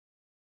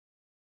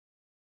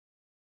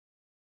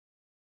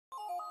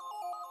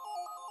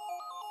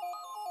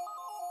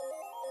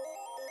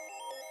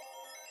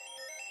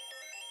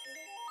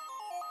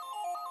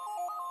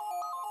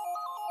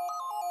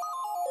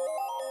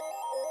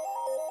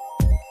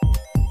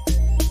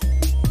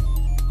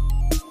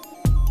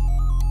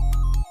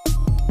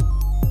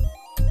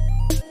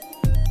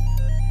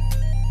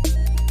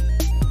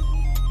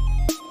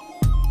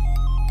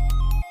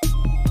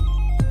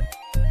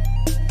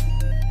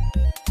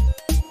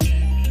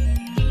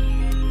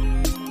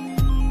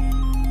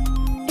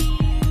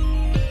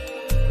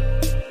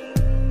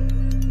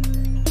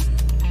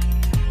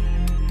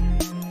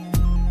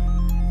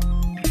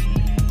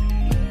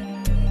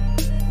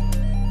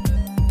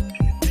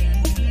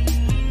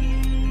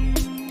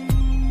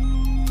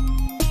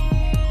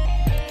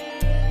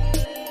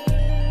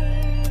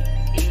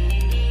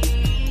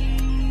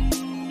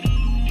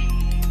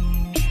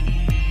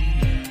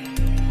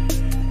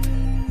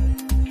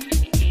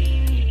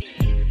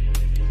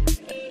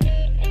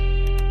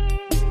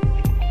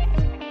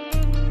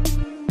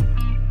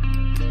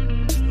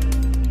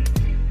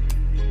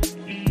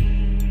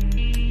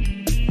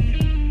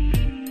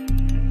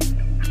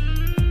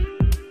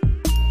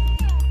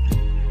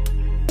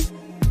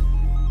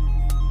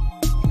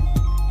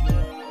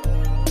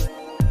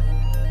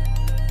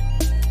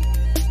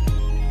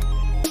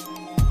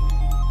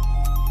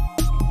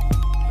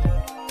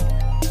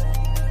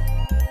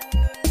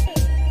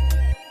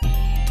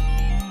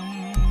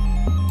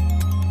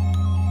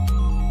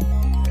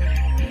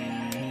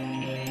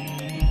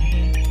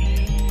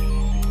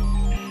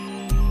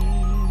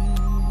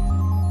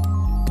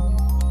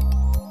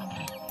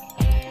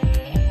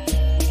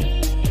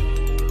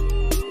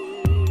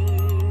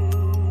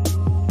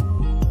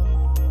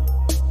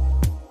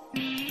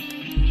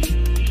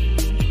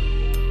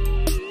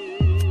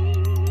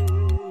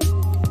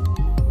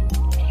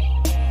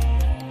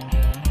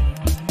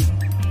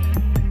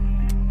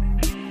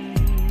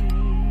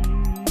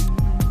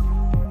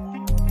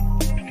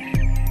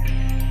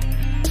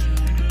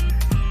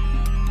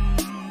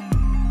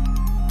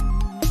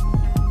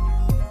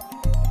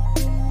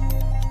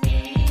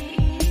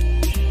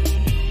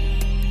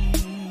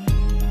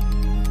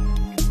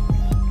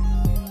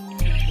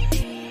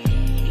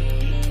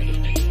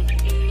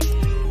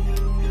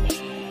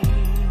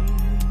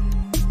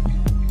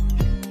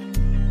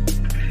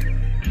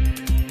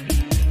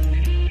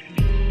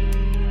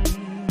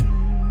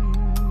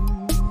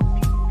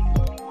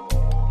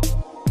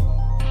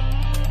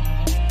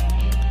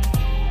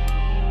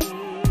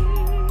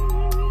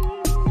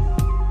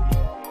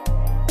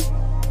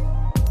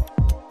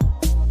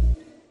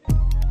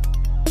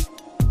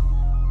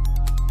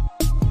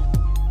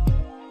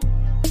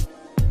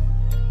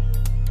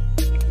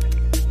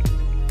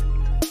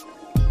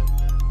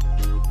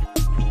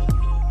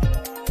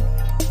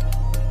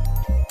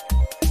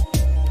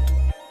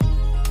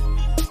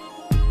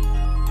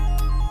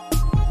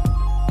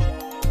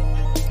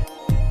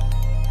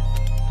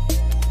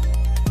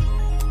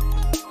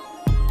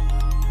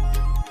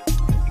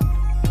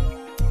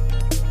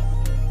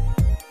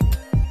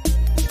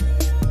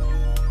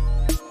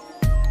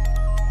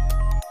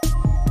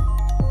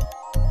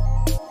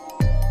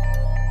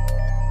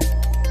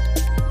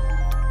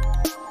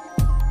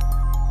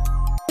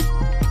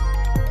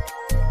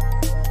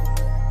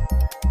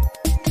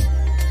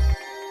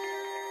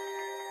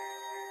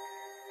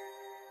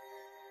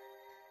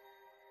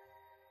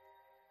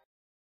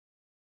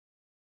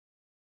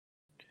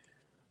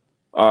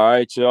All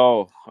right,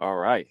 y'all. All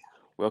right.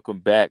 Welcome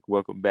back.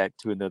 Welcome back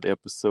to another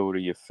episode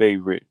of your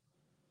favorite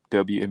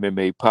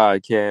WMMA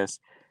podcast.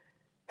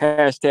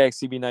 Hashtag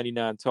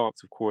CB99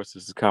 Talks. Of course,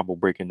 this is Combo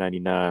Breaking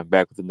 99.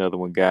 Back with another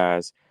one,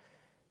 guys.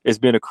 It's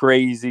been a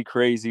crazy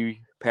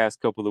past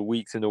couple of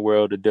weeks in the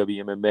world of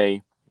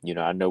WMMA.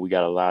 I know we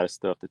got a lot of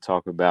stuff to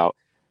talk about,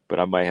 but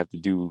I might have to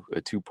do a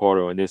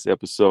two-parter on this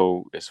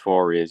episode as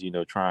far as,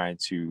 trying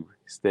to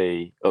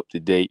stay up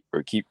to date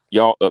or keep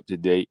y'all up to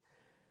date.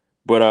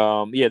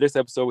 But yeah, this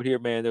episode here,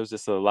 man, there was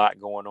just a lot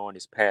going on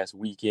this past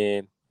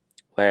weekend.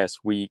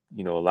 Last week,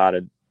 a lot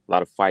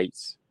of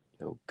fights.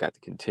 Got the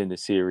Contender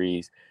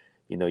Series.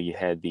 You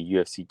had the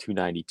UFC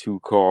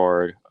 292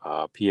 card,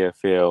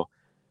 PFL.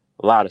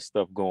 A lot of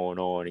stuff going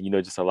on,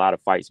 and just a lot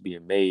of fights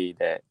being made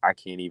that I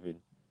can't even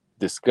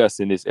discuss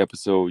in this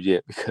episode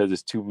yet because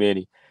it's too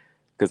many.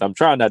 Because I'm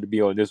trying not to be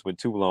on this one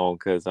too long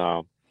because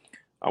I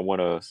want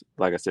to,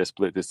 like I said,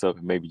 split this up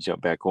and maybe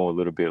jump back on a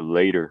little bit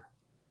later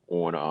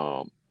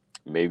on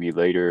maybe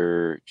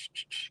later,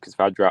 because if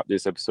I drop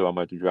this episode, I'm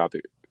going to have to drop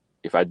it.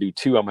 If I do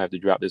two, I'm going to have to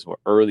drop this one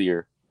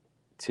earlier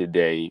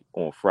today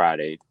on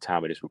Friday, the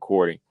time of this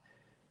recording,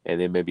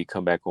 and then maybe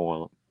come back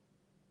on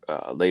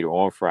later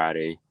on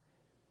Friday,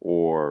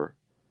 or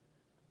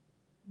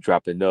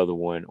drop another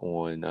one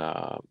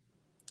on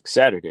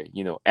Saturday,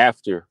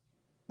 after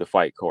the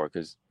fight card.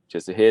 Because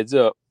just a heads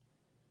up,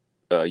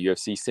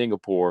 UFC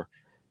Singapore,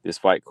 this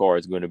fight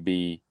card is going to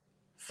be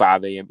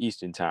 5 a.m.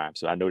 Eastern time.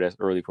 So I know that's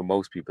early for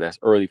most people. That's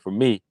early for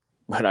me,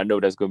 but I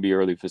know that's going to be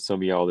early for some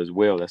of y'all as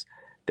well.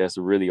 That's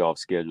really off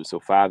schedule. So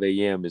 5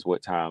 a.m. is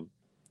what time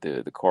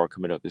the card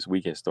coming up this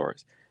weekend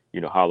starts.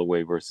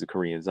 Holloway versus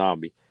Korean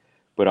Zombie.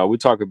 But we'll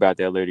talk about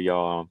that later,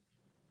 y'all.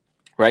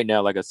 Right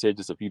now, like I said,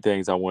 just a few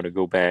things I want to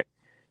go back.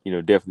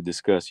 Definitely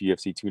discuss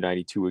UFC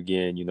 292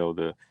 again.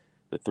 The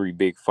three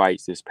big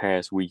fights this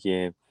past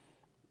weekend,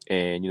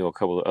 and a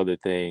couple of other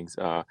things.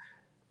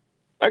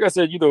 Like I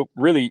said,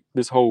 really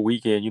this whole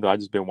weekend, I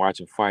just been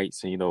watching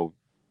fights and,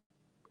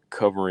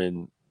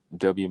 covering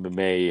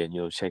WMMA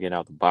and, checking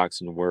out the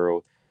boxing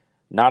world.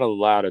 Not a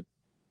lot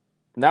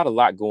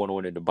going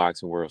on in the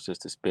boxing world since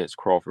the Spence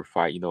Crawford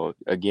fight.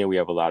 Again, we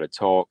have a lot of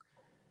talk,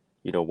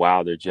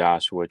 Wilder,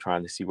 Joshua,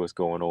 trying to see what's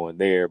going on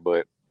there.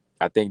 But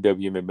I think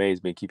WMMA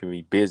has been keeping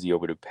me busy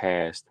over the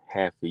past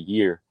half a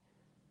year.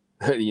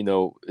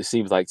 It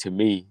seems like to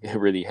me, it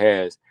really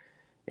has.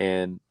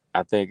 And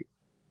I think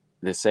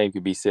the same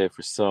could be said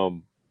for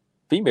some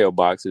female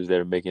boxers that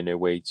are making their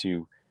way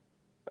to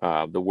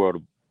the world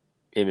of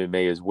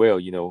MMA as well.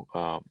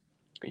 Y'all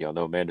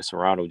know Amanda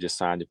Serrano just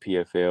signed to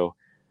PFL.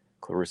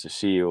 Clarissa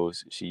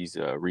Shields, she's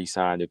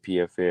re-signed to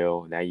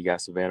PFL. Now you got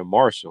Savannah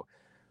Marshall,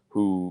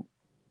 who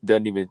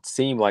doesn't even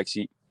seem like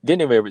she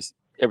didn't ever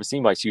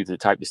seem like she was the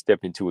type to step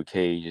into a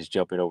cage, just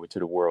jumping over to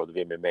the world of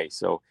MMA.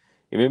 So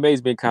MMA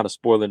has been kind of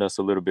spoiling us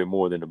a little bit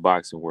more than the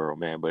boxing world,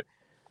 man. But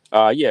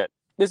yeah,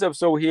 this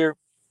episode here,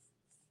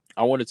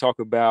 I want to talk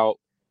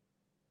about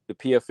the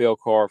PFL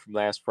card from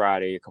last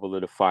Friday, a couple of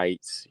the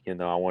fights. I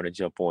want to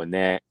jump on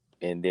that.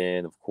 And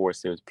then, of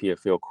course, there was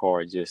PFL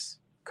card just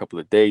a couple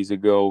of days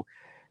ago.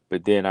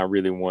 But then I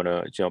really want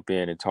to jump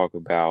in and talk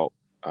about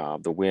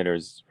the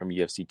winners from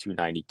UFC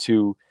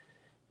 292.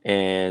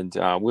 And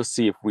we'll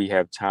see if we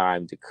have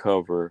time to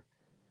cover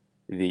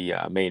the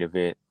main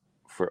event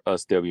for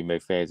us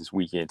WMA fans this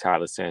weekend,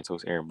 Taila,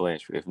 Santos, Erin,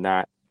 Blanchfield. If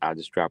not, I'll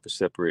just drop a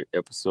separate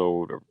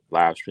episode or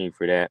live stream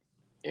for that.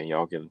 And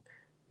y'all can,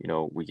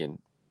 y'all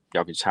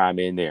can chime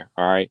in there.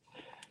 All right.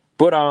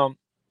 But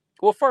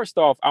well, first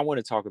off, I want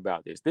to talk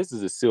about this. This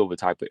is a Silva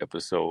type of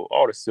episode.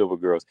 All the Silva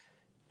girls.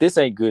 This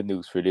ain't good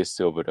news for this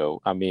Silva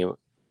though. I mean,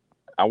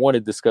 I want to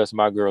discuss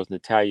my girls,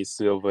 Natalia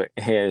Silva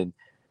and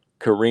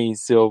Karine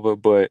Silva,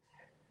 but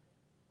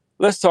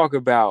let's talk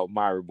about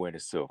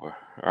Maryna Silva.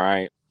 All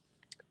right.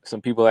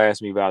 Some people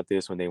asked me about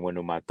this when they want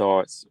to know my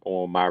thoughts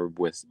on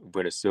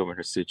Maryna Silva and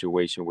her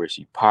situation where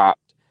she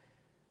popped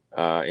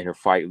in her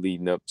fight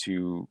leading up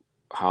to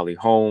Holly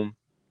Holm.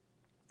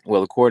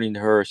 Well, according to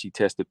her, she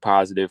tested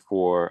positive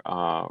for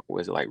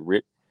was it like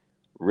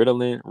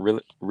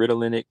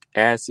Ritalinic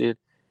acid,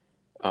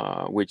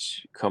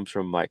 which comes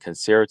from like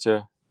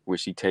Concerta, which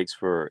she takes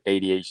for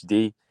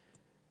ADHD.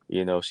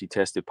 She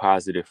tested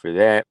positive for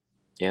that,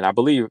 and I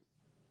believe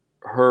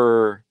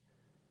her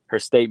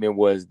statement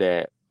was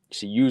that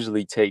she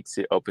usually takes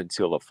it up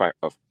until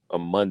a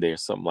Monday or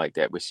something like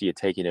that, but she had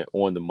taken it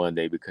on the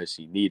Monday because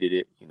she needed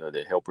it,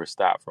 to help her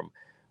stop from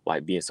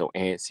like being so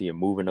antsy and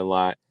moving a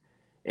lot.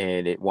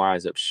 And it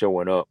winds up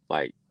showing up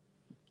like,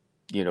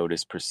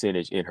 this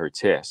percentage in her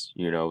test,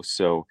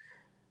 so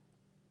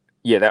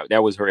yeah,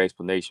 that was her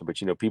explanation. But,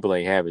 people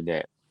ain't having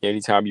that.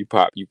 Anytime you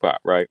pop,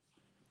 right?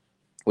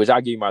 Which I'll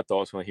give you my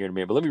thoughts on here in a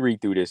minute. But let me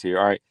read through this here.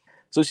 All right.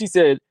 So she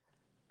said,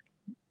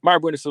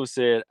 Maryna Silva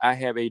said, I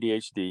have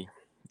ADHD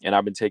and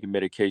I've been taking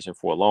medication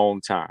for a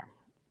long time.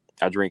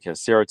 I drink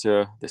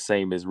Concerta, the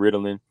same as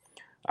Ritalin.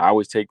 I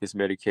always take this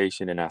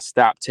medication and I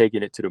stopped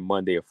taking it to the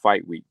Monday of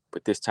fight week.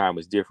 But this time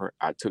was different.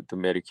 I took the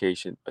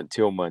medication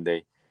until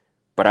Monday,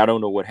 but I don't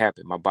know what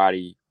happened. My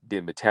body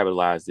didn't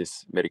metabolize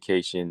this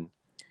medication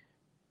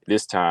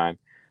this time,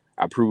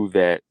 I proved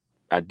that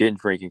I didn't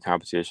drink in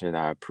competition.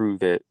 I proved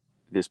that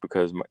this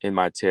because in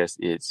my test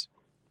it's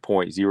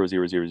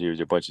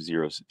 0.00000 a bunch of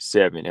zeros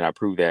 7, and I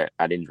proved that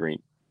I didn't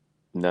drink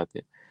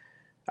nothing.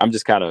 I'm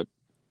just kind of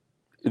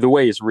the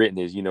way it's written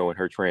is, in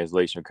her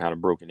translation, kind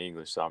of broken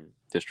English. So I'm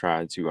just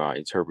trying to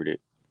interpret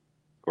it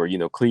or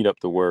clean up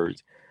the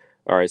words.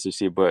 All right, so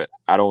see, but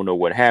I don't know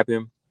what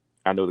happened.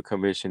 I know the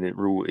commission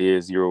rule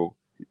is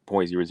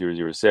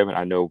 0.0007.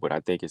 I know, but I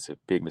think it's a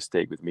big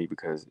mistake with me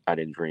because I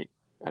didn't drink.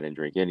 I didn't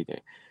drink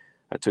anything.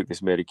 I took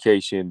this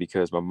medication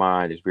because my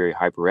mind is very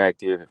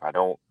hyperactive. If I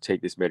don't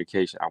take this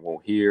medication, I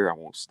won't hear. I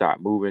won't stop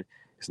moving.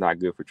 It's not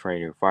good for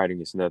training and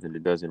fighting. It's nothing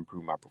that doesn't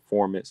improve my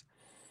performance.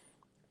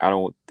 I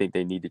don't think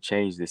they need to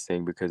change this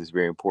thing because it's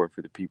very important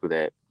for the people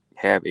that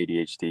have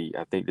ADHD.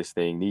 I think this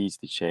thing needs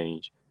to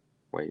change.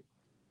 Wait,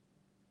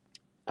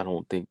 I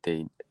don't think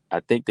they, I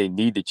think they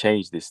need to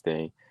change this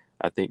thing.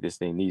 I think this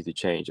thing needs to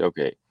change.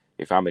 Okay,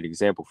 if I'm an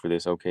example for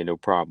this, okay, no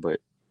problem, but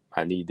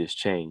I need this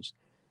changed.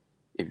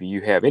 If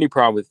you have any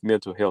problem with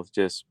mental health,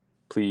 just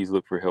please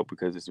look for help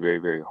because it's a very,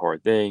 very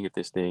hard thing. If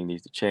this thing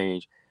needs to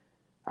change,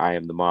 I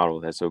am the model.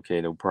 That's okay,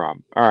 no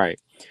problem. All right.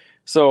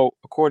 So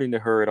according to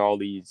her, it all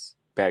leads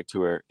back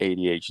to her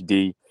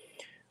ADHD.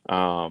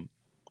 Um,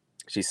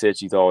 she said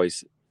she's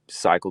always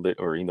cycled it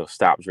or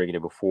stopped drinking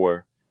it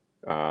before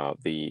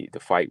the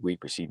fight week,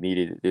 but she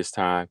needed it this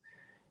time.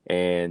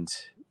 And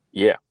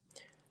yeah,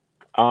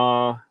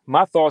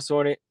 my thoughts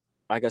on it.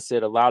 Like I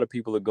said, a lot of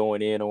people are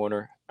going in on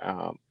her.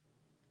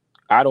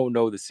 I don't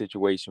know the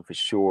situation for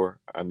sure.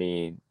 I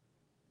mean,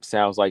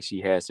 sounds like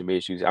she has some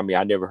issues. I mean,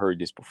 I never heard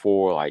this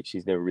before. Like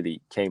she's never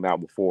really came out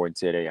before and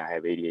said, "Hey, I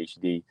have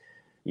ADHD."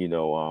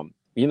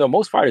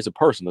 Most fighters are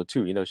personal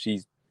too.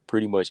 She's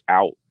pretty much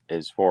out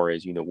as far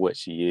as what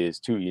she is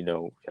too.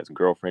 Has a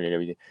girlfriend and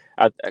everything.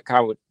 I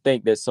kind of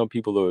think that some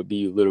people would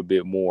be a little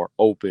bit more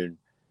open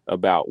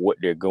about what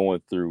they're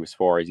going through as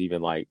far as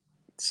even like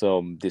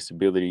some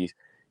disabilities,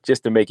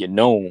 just to make it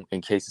known in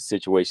case a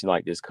situation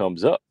like this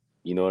comes up.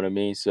 You know what I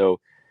mean? So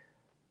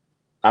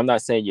I'm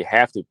not saying you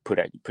have to put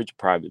your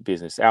private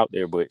business out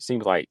there, but it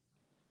seems like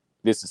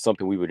this is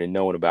something we would have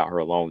known about her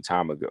a long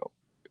time ago.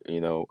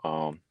 You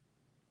know,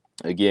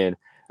 again,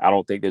 I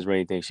don't think there's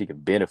anything she can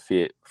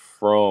benefit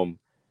from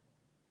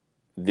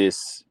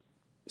this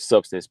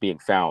substance being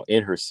found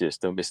in her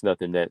system. It's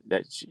nothing that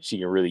she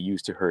can really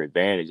use to her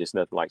advantage. It's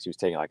nothing like she was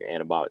taking like an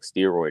anabolic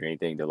steroid or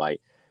anything to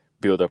like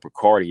build up her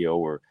cardio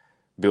or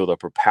build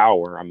up her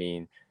power. I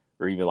mean,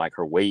 or even like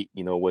her weight,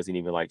 it wasn't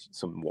even like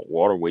some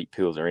water weight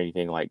pills or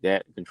anything like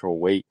that to control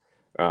weight.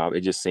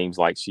 It just seems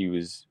like she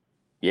was,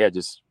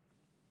 just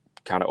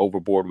kind of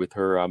overboard with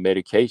her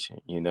medication,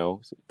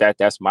 So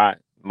that's my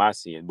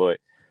seeing. But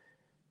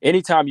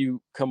anytime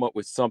you come up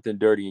with something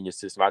dirty in your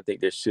system, I think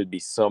there should be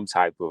some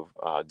type of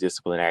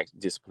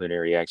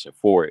disciplinary action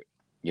for it.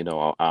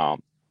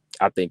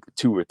 I think a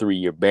 2 or 3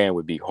 year ban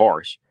would be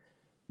harsh,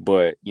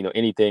 but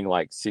anything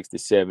like 6 to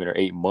 7 or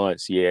 8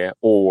 months,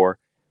 or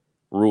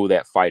rule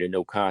that fight a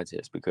no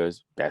contest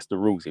because that's the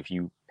rules. If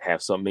you have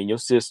something in your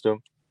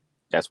system,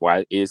 that's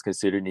why it is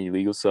considered an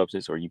illegal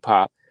substance or you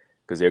pop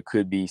because there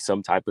could be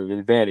some type of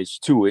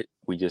advantage to it.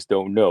 We just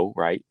don't know,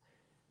 right?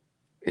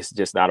 It's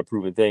just not a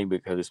proven thing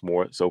because it's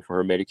more so for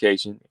her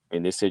medication.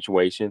 In this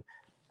situation,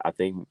 I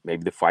think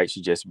maybe the fight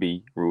should just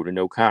be ruled a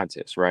no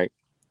contest, right?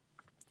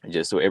 And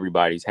just so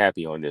everybody's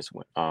happy on this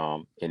one.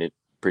 And it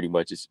pretty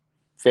much is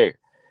fair.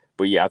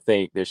 But yeah, I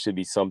think there should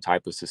be some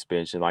type of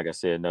suspension. Like I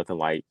said, nothing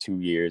like 2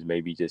 years,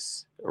 maybe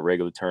just a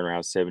regular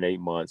turnaround, 7, 8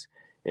 months,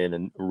 and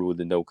then rule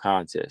the no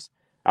contest.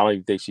 I don't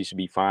even think she should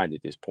be fined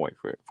at this point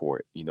for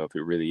it. If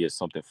it really is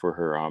something for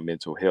her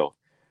mental health.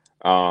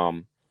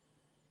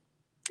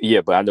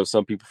 Yeah, but I know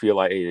some people feel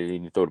like, hey, they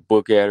need to throw the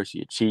book at her.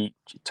 She a cheat.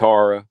 She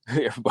Tara.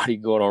 Everybody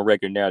going on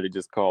record now to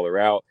just call her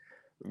out.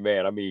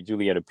 Man, I mean,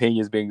 Juliana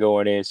Pena's been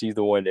going in. She's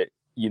the one that,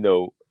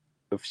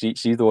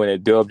 she's the one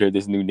that dubbed her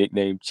this new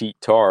nickname, Cheat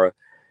Tara.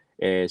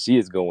 And she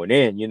is going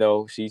in,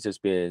 she's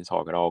just been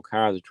talking all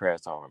kinds of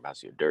trash, talking about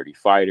she's a dirty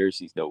fighter.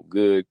 She's no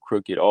good,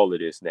 crooked, all of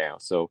this now.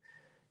 So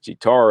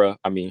Shatara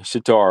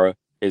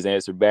has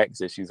answered back and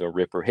said she's going to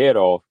rip her head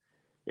off.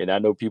 And I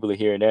know people are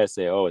hearing that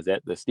say, oh, is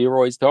that the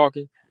steroids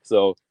talking?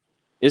 So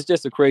it's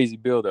just a crazy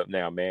buildup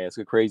now, man. It's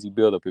a crazy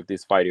buildup if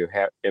this fight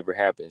ever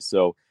happens.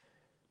 So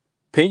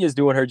Pena's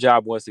doing her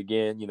job once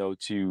again,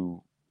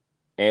 to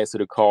answer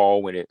the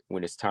call when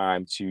it's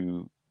time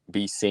to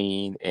be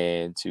seen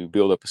and to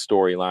build up a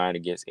storyline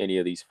against any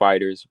of these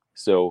fighters.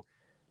 So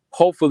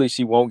hopefully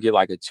she won't get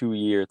like a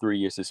 2-year,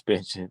 3-year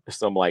suspension or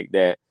something like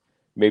that.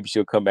 Maybe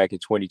she'll come back in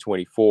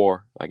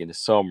 2024, like in the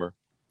summer,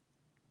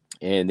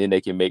 and then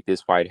they can make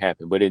this fight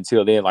happen. But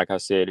until then, like I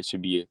said, it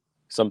should be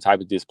some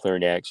type of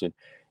disciplinary action,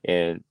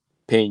 and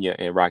Pena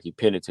and Rocky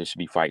Pennington should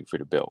be fighting for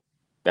the belt.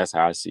 That's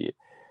how I see it.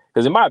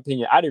 Because in my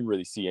opinion, I didn't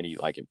really see any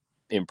like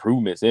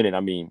improvements in it. I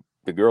mean,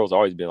 the girl's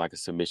always been like a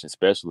submission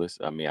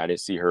specialist. I mean, I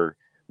didn't see her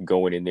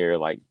going in there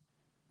like,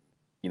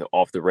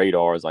 off the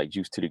radars, like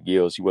juice to the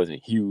gills. She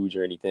wasn't huge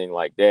or anything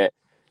like that.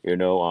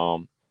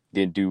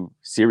 didn't do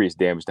serious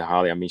damage to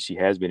Holly. I mean, she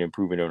has been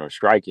improving on her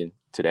striking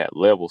to that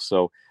level.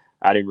 So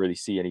I didn't really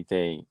see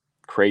anything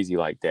crazy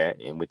like that.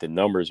 And with the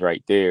numbers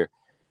right there,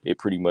 it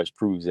pretty much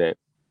proves that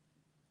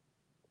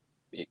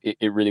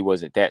it really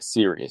wasn't that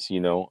serious,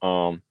 you know.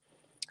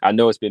 I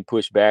know it's been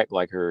pushed back,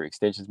 like her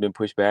extension's been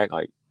pushed back.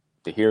 Like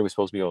the hearing was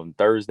supposed to be on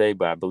Thursday,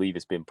 but I believe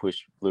it's been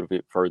pushed a little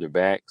bit further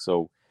back.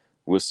 So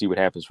we'll see what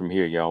happens from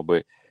here, y'all.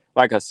 But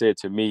like I said,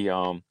 to me,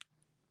 I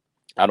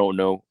don't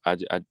know. I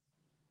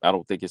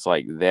don't think it's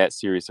like that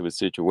serious of a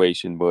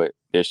situation, but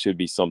there should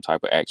be some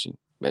type of action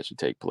that should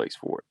take place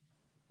for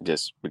it,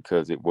 just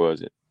because it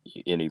wasn't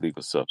an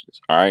illegal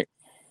substance. All right.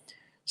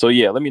 So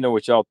yeah, let me know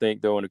what y'all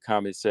think though in the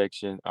comment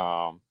section.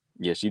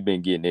 Yeah, she's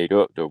been getting ate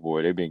up though,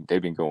 boy. They've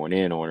been going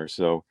in on her.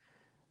 So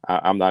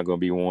I'm not gonna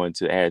be one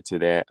to add to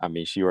that. I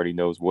mean, she already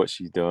knows what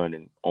she's done,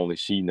 and only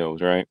she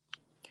knows, right?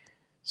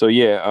 So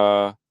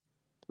yeah,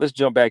 let's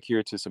jump back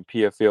here to some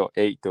PFL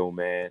 8 though,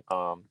 man.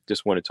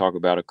 Just want to talk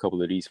about a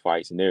couple of these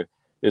fights, and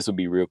this will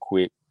be real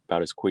quick,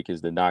 about as quick as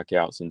the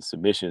knockouts and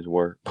submissions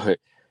were. But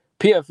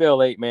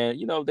PFL 8, man,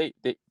 you know they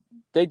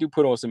do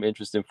put on some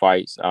interesting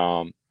fights.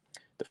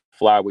 The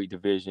flyweight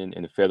division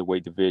and the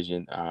featherweight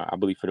division, I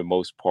believe for the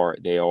most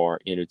part they are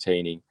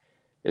entertaining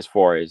as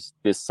far as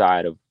this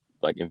side of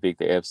like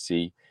Invicta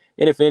FC.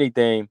 And if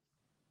anything,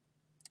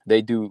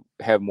 they do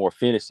have more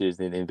finishes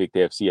than Invicta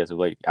FC as of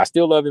late. I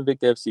still love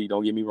Invicta FC,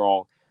 don't get me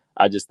wrong.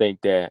 I just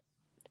think that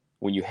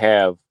when you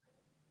have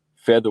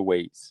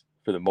featherweights,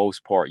 for the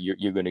most part,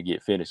 you're going to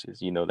get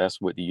finishes. You know,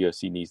 that's what the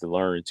UFC needs to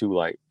learn too.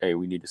 Like, hey,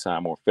 we need to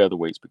sign more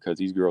featherweights because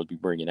these girls be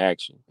bringing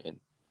action, and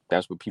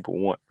that's what people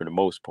want for the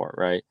most part,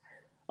 right?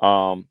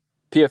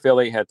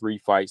 PFL 8 had 3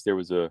 fights. There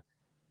was a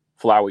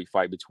flyweight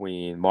fight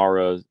between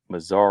Maryna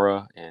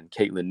Moroz and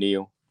Caitlin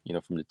Neal, you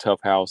know, from the Tough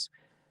House.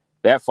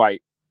 That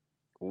fight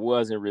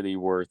wasn't really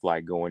worth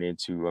like going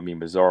into. I mean,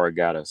 Moroz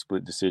got a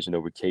split decision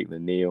over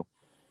Caitlin Neal.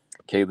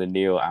 Caitlin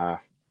Neal, I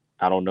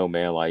don't know,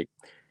 man. Like,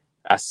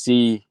 I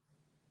see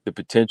the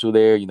potential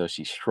there. You know,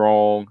 she's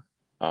strong.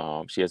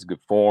 She has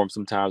good form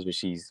sometimes when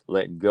she's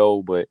letting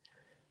go, but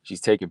she's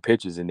taking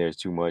pitches and there's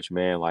too much,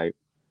 man. Like,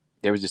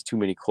 there was just too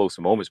many close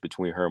moments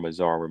between her and Moroz,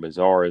 where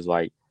Moroz is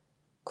like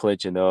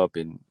clinching up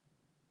and,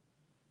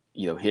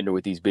 you know, hitting her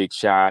with these big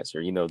shots,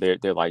 or, you know, they're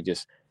like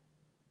just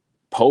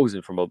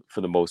posing for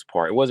the most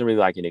part. It wasn't really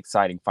like an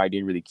exciting fight.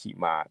 Didn't really keep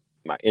my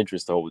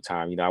interest the whole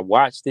time. You know, I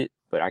watched it,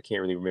 but I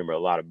can't really remember a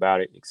lot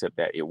about it except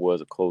that it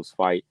was a close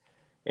fight.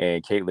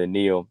 And Caitlin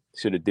Neal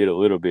should have did a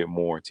little bit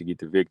more to get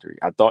the victory.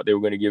 I thought they were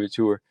going to give it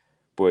to her,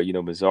 but, you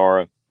know,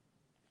 Moroz,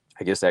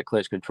 I guess that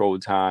clinch control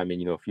time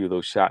and, you know, a few of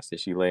those shots that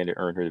she landed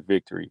earned her the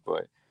victory.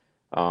 But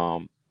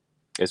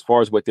as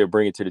far as what they're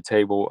bringing to the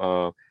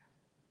table,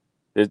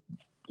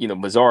 you know,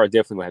 Moroz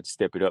definitely will have to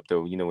step it up,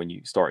 though. You know, when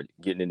you start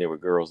getting in there with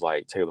girls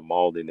like Taylor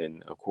Malden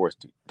and, of course,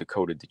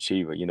 Dakota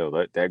DeChiva, you know,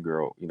 that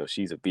girl, you know,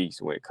 she's a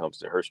beast when it comes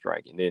to her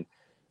strike. And then,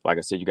 like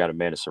I said, you got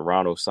Amanda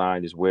Serrano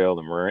signed as well.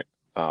 And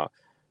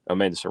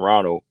Amanda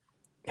Serrano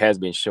has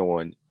been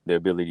showing the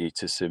ability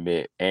to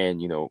submit and,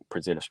 you know,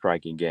 present a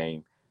striking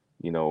game,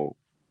 you know,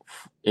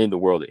 in the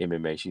world of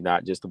MMA. She's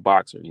not just a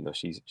boxer. You know,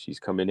 she's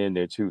coming in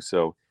there, too.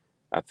 So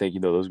I think, you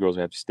know, those girls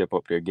have to step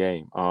up their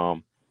game.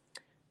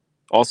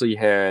 Also, you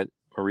had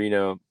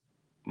Marina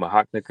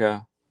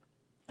Mokhnatkinais.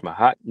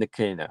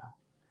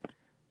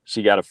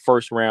 She got a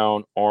first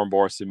round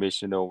armbar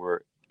submission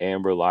over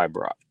Amber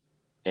Leibrock.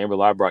 Amber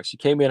Leibrock, she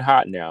came in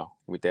hot now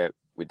with that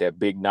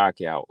big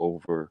knockout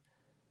over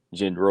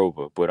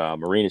Jindrova. But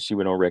Marina, she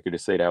went on record to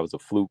say that was a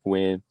fluke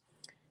win.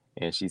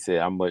 And she said,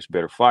 I'm a much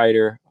better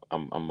fighter.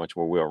 I'm much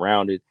more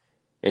well-rounded.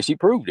 And she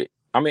proved it.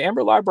 I mean,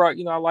 Amber Leibrock,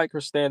 you know, I like her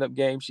stand-up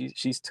game.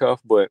 She's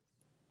tough, but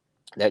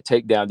that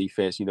takedown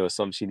defense, you know, is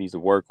something she needs to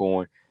work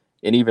on.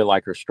 And even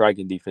like her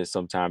striking defense,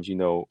 sometimes, you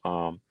know,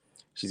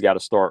 she's got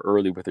to start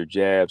early with her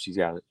jab. She's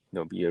got to, you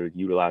know, be able to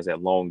utilize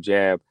that long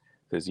jab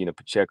because, you know,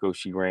 Pacheco,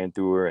 she ran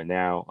through her, and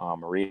now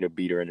Marina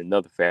beat her in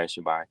another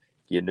fashion by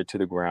getting her to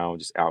the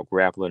ground, just out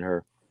grappling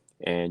her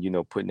and, you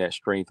know, putting that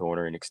strength on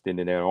her and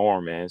extending that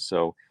arm, man.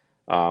 So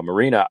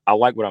Marina, I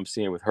like what I'm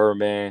seeing with her,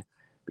 man,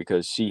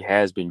 because she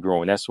has been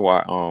growing. That's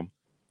why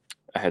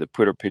I had to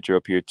put her picture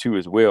up here too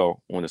as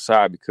well on the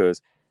side,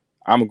 because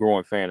I'm a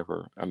growing fan of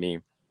her. I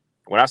mean,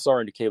 when I saw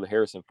her in the Kayla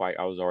Harrison fight,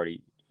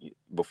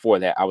 before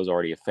that, I was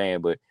already a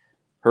fan, but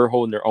her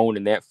holding her own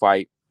in that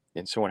fight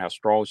and showing how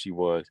strong she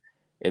was,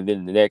 and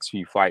then the next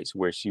few fights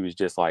where she was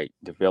just like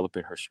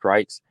developing her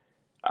strikes,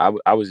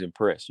 I was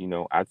impressed. You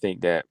know, I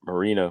think that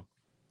Marina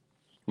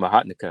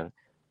Mokhnatkinais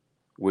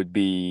would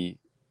be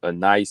a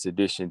nice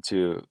addition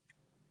to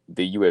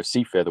the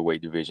UFC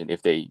featherweight division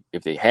if they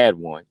had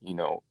one. You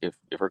know, if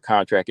her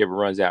contract ever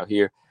runs out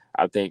here,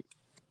 I think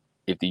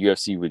if the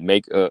UFC would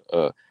make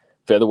a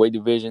featherweight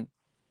division,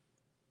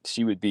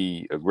 she would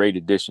be a great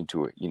addition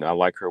to it. You know, I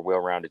like her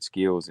well-rounded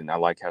skills, and I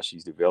like how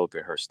she's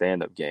developing her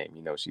stand-up game.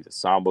 You know, she's a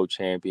Sambo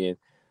champion,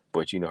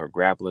 but, you know, her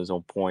grappling's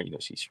on point. You know,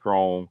 she's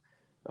strong.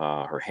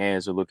 Her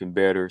hands are looking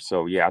better.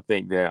 So, yeah, I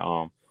think that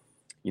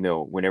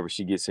whenever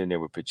she gets in there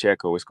with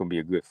Pacheco, it's going to be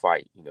a good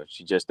fight.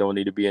 She just don't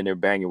need to be in there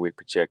banging with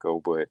Pacheco,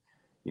 but,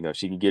 if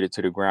she can get it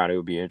to the ground, it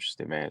would be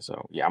interesting, man.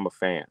 So, yeah, I'm a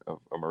fan of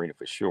Marina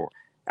for sure.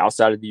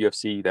 Outside of the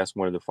UFC, that's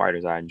one of the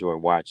fighters I enjoy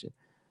watching.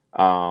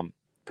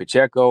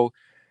 Pacheco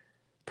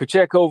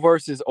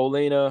versus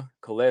Olena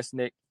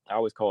Kolesnik. I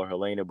always call her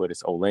Helena, but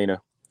it's Olena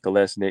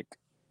Kolesnik.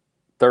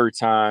 Third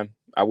time.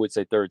 I would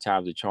say third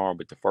time's a charm,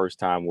 but the first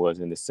time was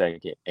in the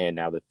second and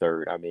now the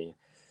third. I mean,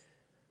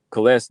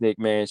 Kolesnik,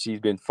 man, she's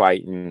been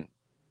fighting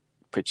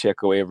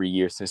Pacheco every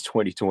year since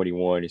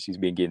 2021, and she's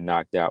been getting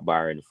knocked out by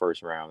her in the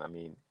first round. I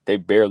mean, they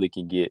barely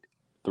can get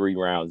 3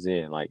 rounds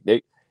in. Like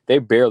they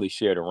barely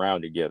shared a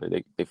round together.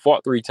 They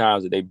fought 3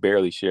 times and they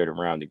barely shared a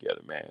round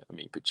together, man. I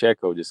mean,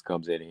 Pacheco just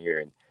comes in here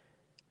and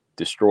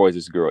destroys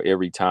this girl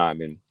every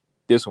time, and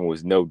this one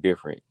was no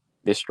different.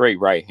 This straight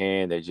right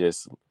hand that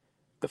just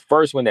the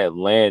first one that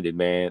landed,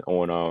 man,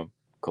 on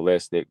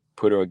Kolesnik,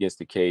 put her against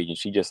the cage, and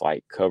she just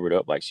like covered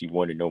up like she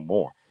wanted no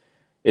more.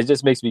 It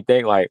just makes me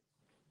think, like,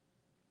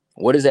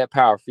 what does that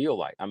power feel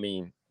like? I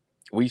mean,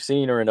 we've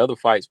seen her in other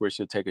fights where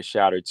she'll take a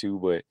shot or two,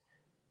 but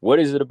what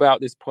is it about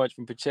this punch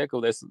from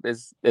Pacheco that's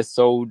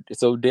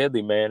so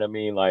deadly, man? I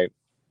mean, like,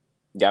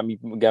 got me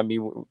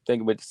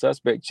thinking with the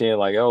suspect chin,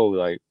 like, oh,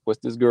 like, what's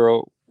this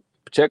girl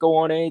Pacheco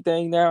on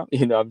anything now?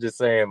 I'm just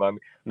saying. I'm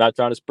not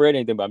trying to spread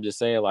anything, but I'm just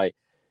saying, like,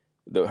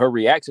 her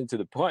reaction to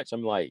the punch.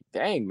 I'm like,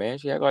 dang, man,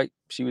 she acted like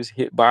she was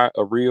hit by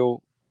a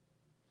real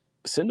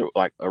cinder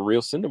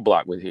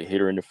block, with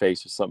hit her in the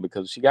face or something,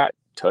 because she got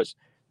touched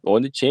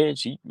on the chin.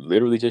 She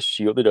literally just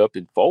shielded up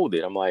and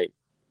folded. I'm like,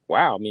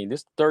 wow. I mean,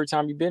 this is the third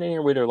time you've been in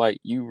here with her. Like,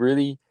 you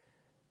really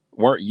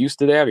weren't used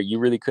to that, or you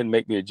really couldn't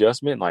make the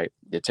adjustment, like,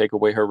 to take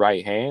away her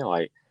right hand.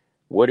 Like,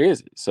 what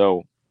is it?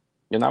 So,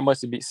 not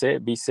much to be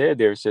said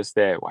there. It's just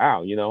that,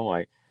 wow,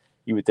 like,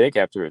 you would think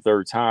after a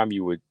third time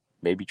you would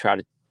maybe try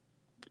to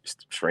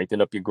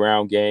strengthen up your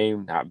ground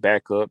game, not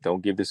back up,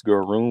 don't give this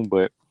girl room.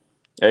 But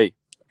hey,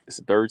 it's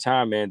the third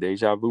time, man.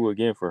 Deja vu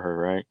again for her,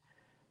 right?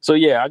 So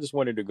yeah, I just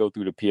wanted to go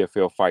through the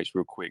PFL fights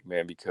real quick,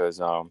 man,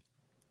 because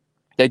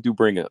they do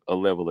bring a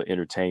level of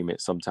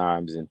entertainment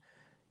sometimes. And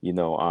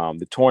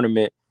the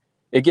tournament,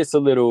 it gets a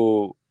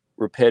little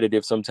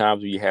repetitive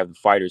sometimes when you have the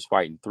fighters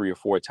fighting 3 or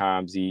 4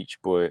 times each.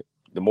 But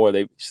the more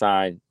they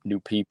sign new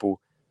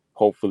people,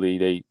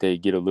 hopefully they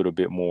get a little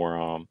bit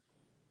more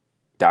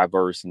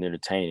diverse and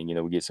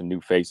entertaining. We get some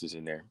new faces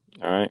in there.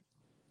 All right.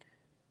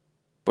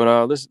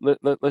 But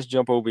let's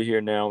jump over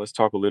here now. Let's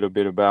talk a little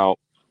bit about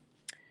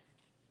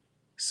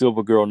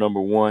Silva girl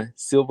number one,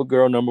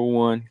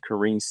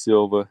 Karine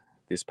Silva.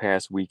 This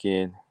past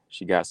weekend,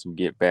 she got some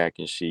get back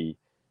and she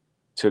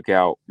took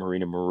out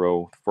Maryna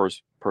Moroz, the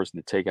first person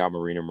to take out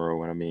Maryna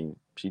Moroz. And I mean,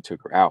 she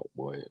took her out,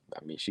 boy.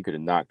 I mean, she could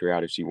have knocked her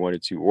out if she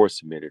wanted to, or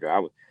submitted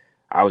her.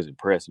 I was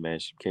impressed, man.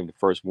 She became the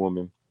first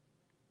woman.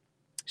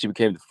 She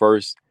became the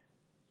first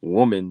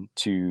woman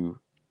to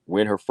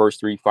win her first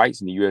 3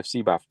 fights in the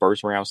UFC by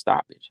first round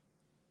stoppage.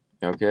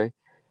 Okay,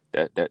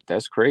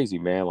 that's crazy,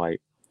 man.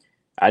 Like,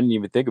 I didn't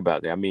even think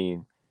about that. I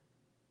mean,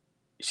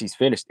 she's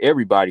finished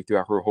everybody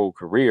throughout her whole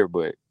career,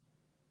 but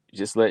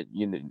just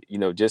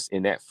just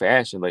in that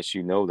fashion, lets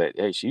you know that,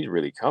 hey, she's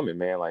really coming,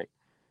 man. Like,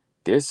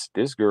 this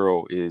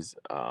girl is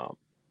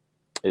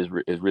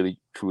really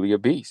truly a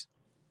beast.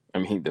 I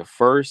mean, the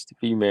first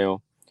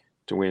female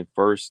to win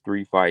first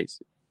 3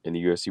 fights in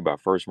the UFC by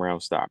first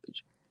round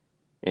stoppage.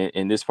 And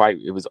in this fight,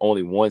 it was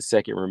only 1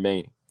 second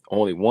remaining.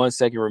 Only 1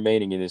 second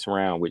remaining in this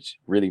round, which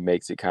really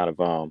makes it kind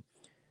of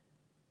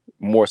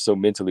more so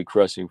mentally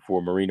crushing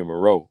for Maryna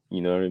Moroz.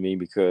 You know what I mean?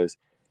 Because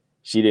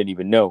she didn't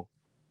even know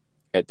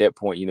at that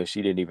point.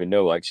 She didn't even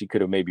know. Like, she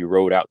could have maybe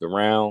rode out the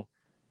round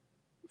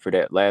for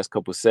that last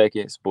couple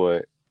seconds,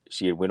 but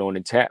she had went on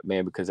and tapped,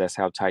 man, because that's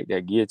how tight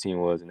that guillotine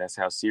was, and that's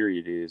how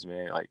serious it is,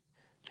 man. Like,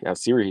 how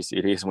serious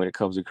it is when it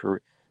comes to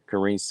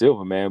Karine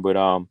Silva, man. But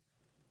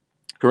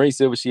Karine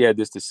Silva, she had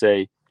this to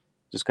say.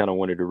 Just kind of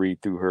wanted to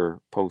read through her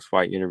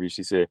post-fight interview.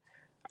 She said,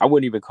 I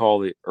wouldn't even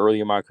call it early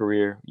in my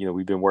career.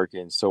 We've been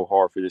working so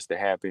hard for this to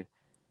happen,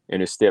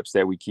 and the steps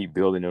that we keep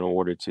building in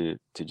order to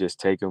just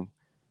take them.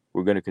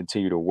 We're going to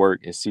continue to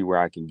work and see where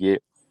I can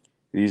get.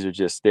 These are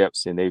just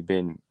steps, and they've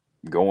been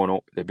going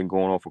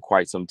on for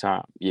quite some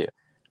time. Yeah.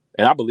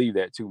 And I believe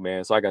that too,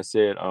 man. So like I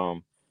said,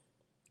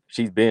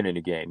 she's been in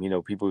the game.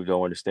 People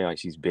don't understand, like,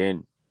 she's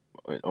been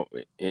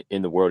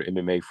in the world of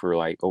MMA for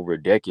like over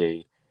a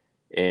decade.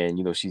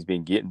 And, she's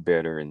been getting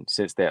better. And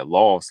since that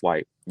loss,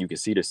 like, you can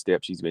see the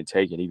steps she's been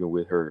taking, even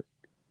with her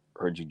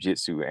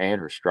jiu-jitsu and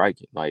her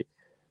striking. Like,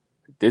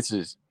 this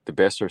is the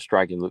best her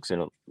striking looked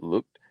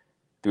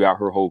throughout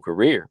her whole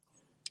career.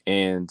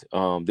 And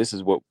this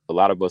is what a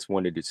lot of us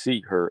wanted to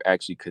see, her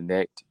actually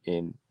connect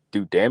and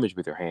do damage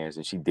with her hands.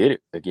 And she did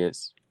it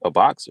against a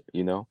boxer,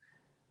 She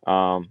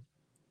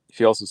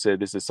also said,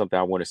 this is something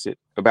I want to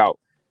about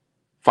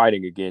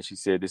fighting again. She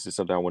said, this is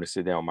something I want to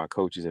sit down with my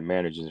coaches and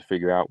managers and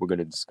figure out. We're going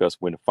to discuss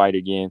when to fight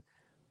again.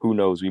 Who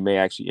knows? We may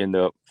actually end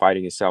up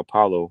fighting in Sao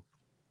Paulo.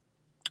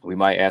 We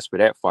might ask for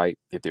that fight.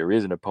 If there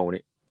is an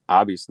opponent,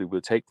 obviously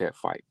we'll take that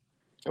fight.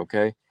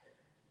 Okay.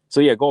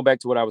 So yeah, going back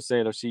to what I was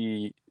saying,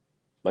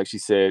 like she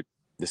said,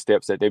 the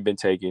steps that they've been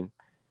taking,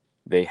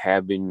 they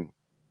have been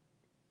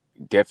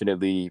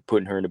definitely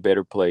putting her in a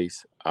better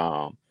place.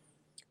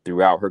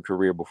 Throughout her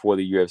career before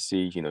the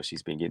UFC,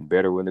 she's been getting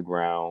better on the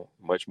ground,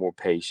 much more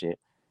patient.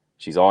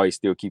 She's always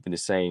still keeping the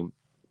same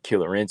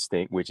killer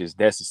instinct, which is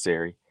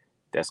necessary.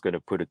 That's going to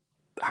put a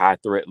high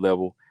threat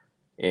level,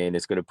 and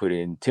it's going to put an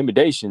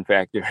intimidation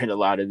factor in a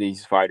lot of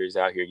these fighters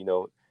out here.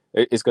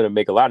 It's going to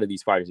make a lot of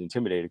these fighters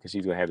intimidated because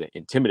she's going to have the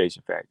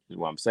intimidation factor, is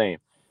what I'm saying.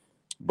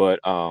 But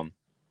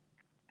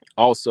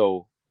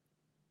also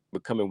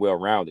becoming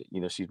well-rounded.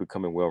 She's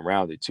becoming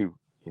well-rounded too,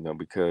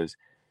 because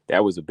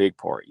that was a big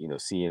part,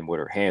 seeing what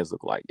her hands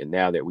look like. And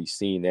now that we've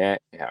seen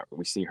that,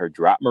 we've seen her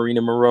drop Maryna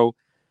Moroz,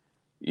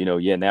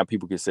 now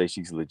people can say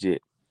she's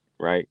legit,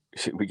 right?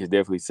 We can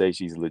definitely say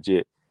she's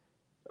legit.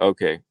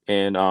 Okay.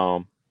 And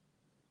also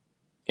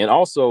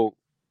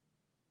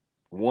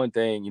one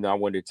thing, I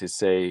wanted to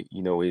say,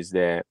 is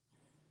that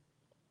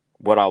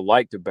what I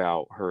liked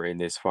about her in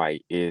this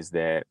fight is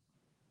that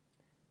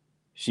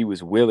she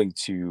was willing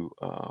to,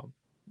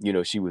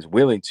 she was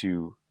willing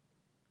to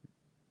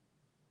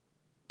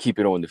keep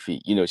it on the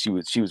feet.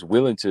 She was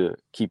willing to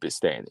keep it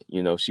standing.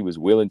 She was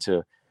willing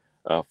to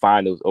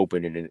find those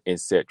open and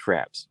set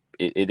traps.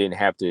 It didn't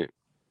have to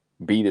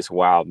be this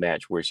wild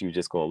match where she was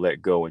just going to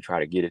let go and try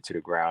to get it to the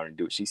ground and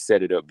do it. She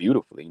set it up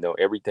beautifully.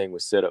 Everything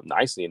was set up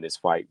nicely in this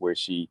fight where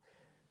she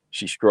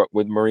struck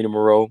with Maryna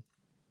Moroz.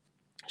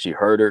 She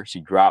hurt her. She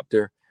dropped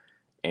her.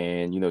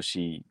 And,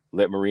 she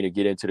let Maryna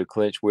get into the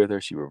clinch with her.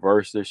 She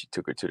reversed her. She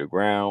took her to the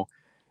ground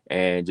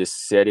and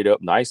just set it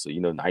up nicely.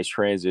 Nice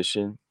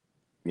transition.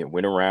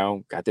 Went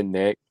around, got the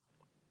neck,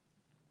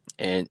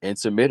 and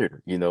submitted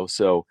her.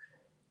 So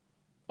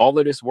all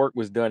of this work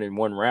was done in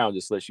one round.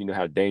 Just lets you know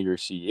how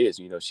dangerous she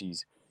is.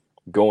 She's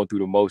going through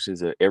the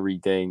motions of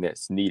everything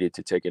that's needed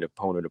to take an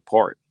opponent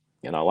apart,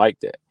 and I like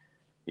that.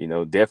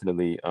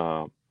 Definitely,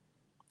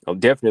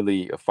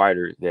 definitely a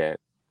fighter that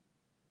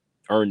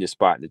earned this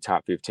spot in the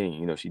top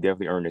 15. She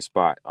definitely earned this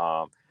spot.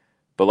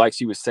 But like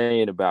she was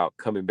saying about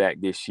coming back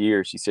this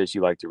year, she said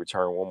she'd like to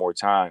return one more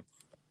time.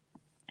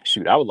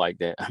 Shoot, I would like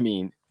that. I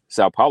mean,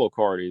 Sao Paulo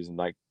card is in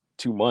like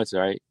 2 months,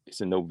 right? It's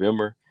in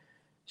November.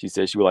 She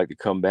said she would like to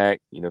come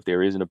back, if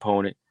there is an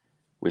opponent.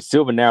 With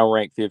Silva now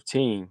ranked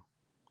 15,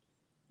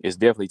 it's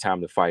definitely time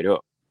to fight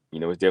up.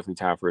 It's definitely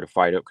time for her to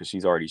fight up because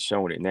she's already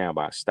shown it now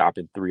by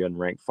stopping 3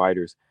 unranked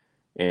fighters.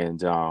 And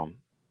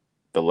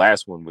the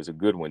last one was a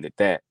good one at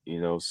that,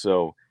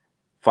 So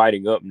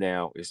fighting up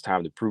now, it's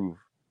time to prove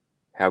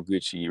how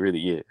good she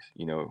really is.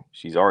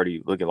 She's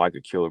already looking like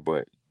a killer,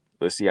 but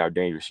let's see how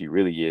dangerous she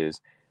really is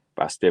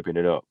by stepping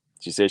it up.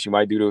 She said she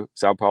might do the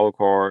Sao Paulo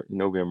card in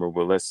November,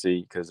 but let's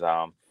see, because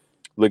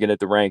looking at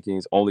the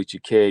rankings, only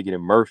Chikeg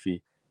and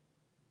Murphy,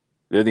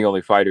 they're the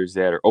only fighters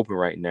that are open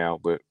right now,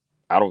 but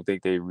I don't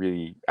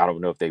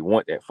know if they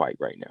want that fight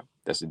right now.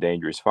 That's a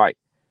dangerous fight.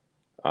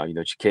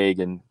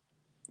 Chikeg,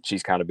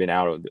 she's kind of been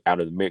out of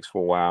the mix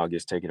for a while,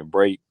 just taking a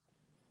break.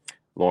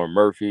 Lauren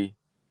Murphy,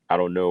 I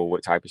don't know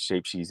what type of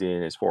shape she's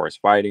in as far as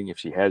fighting, if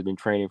she has been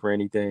training for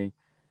anything.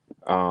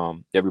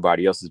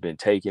 Everybody else has been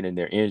taken and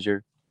they're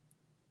injured.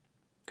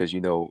 Because,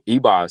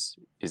 Ibas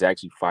is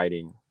actually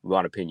fighting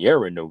Luana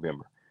Pinheiro in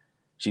November.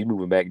 She's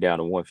moving back down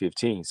to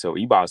 115. So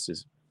Ibas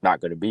is not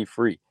going to be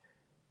free.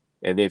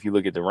 And then if you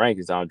look at the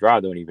rankings,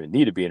 Andrade don't even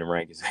need to be in the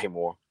rankings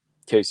anymore.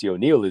 Casey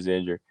O'Neill is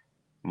injured.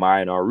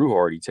 Maya and Aru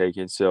already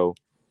taken. So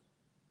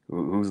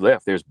who's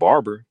left? There's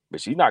Barber,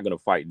 but she's not going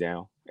to fight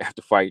down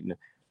after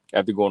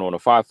going on a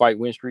 5-fight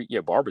win streak.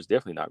 Yeah, Barber's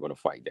definitely not going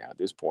to fight down at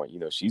this point.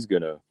 She's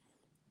going to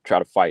try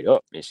to fight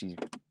up, and she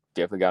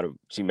definitely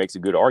she makes a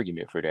good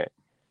argument for that.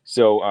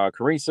 So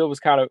Karine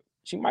Silva's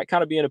she might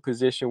kind of be in a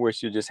position where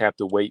she'll just have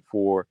to wait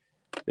for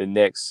the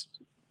next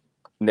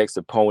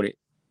opponent,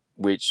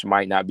 which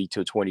might not be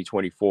till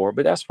 2024,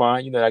 but that's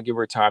fine. I give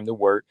her time to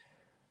work.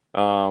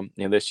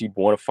 Unless she'd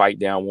want to fight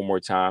down one more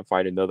time,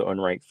 fight another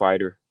unranked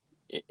fighter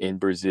in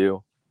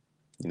Brazil,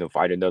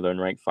 fight another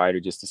unranked fighter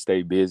just to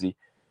stay busy.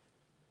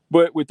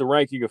 But with the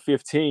ranking of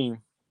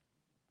 15,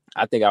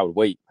 I think I would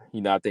wait.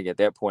 I think at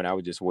that point I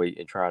would just wait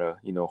and try to,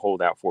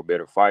 hold out for a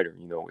better fighter.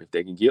 If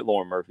they can get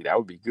Lauren Murphy, that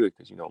would be good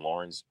because,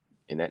 Lauren's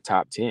in that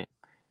top 10.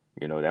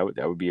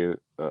 That would be a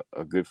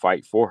good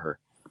fight for her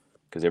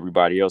because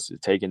everybody else is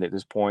taken at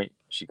this point.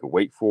 She could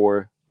wait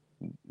for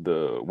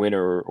the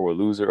winner or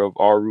loser of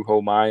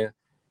Arujo Maya,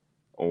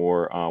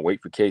 or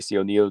wait for Casey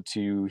O'Neill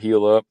to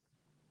heal up,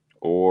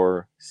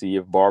 or see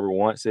if Barber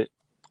wants it.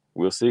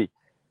 We'll see.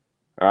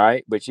 All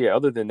right. But yeah,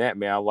 other than that,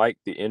 man, I like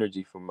the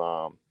energy from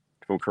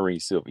Karine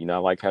Silva. I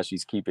like how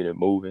she's keeping it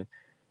moving,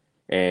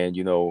 and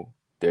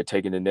they're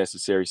taking the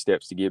necessary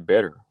steps to get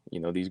better.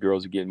 These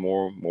girls are getting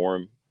more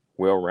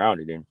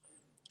well-rounded, and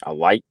I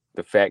like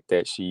the fact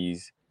that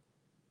she's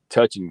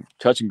touching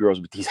girls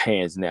with these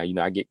hands now.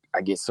 I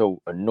get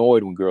so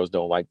annoyed when girls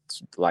don't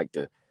like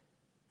to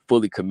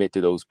fully commit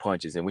to those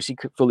punches, and when she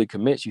fully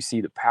commits, you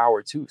see the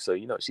power too. So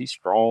she's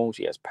strong,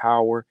 she has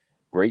power,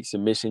 great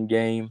submission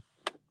game,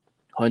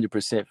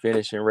 100%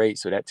 finishing rate.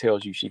 So that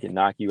tells you she can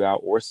knock you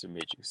out or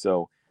submit you.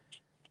 So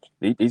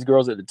these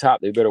girls at the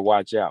top, they better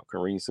watch out.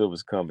 Karine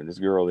Silva's coming. This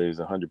girl is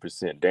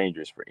 100%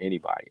 dangerous for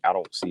anybody. I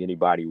don't see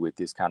anybody with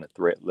this kind of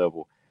threat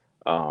level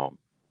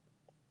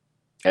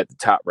at the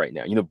top right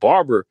now.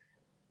 Barber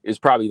is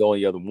probably the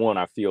only other one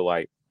I feel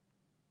like.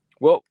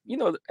 Well,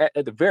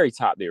 at the very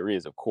top there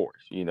is, of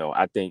course.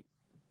 I think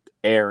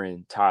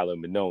Erin, Taila,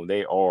 Manon,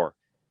 they are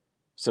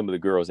some of the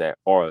girls that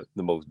are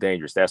the most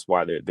dangerous. That's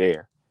why they're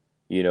there.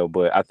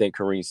 But I think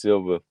Karine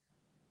Silva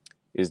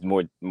is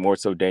more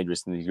so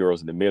dangerous than these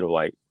girls in the middle.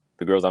 Like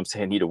the girls I'm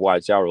saying need to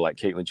watch out are like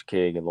Caitlin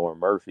Chikag and Lauren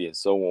Murphy and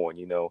so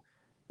on.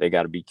 They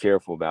got to be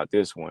careful about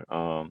this one.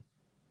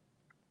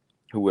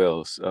 Who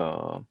else?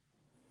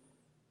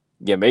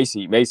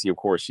 Macy, of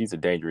course, she's a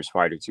dangerous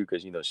fighter too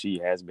because she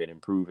has been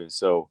improving.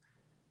 So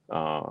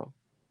I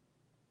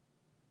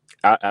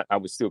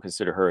would still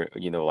consider her,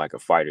 like a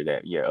fighter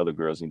that other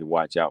girls need to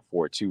watch out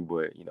for too.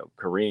 But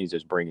Karine's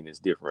just bringing this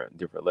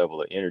different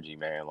level of energy,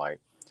 man. Like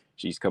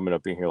she's coming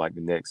up in here like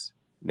the next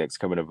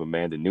coming of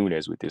Amanda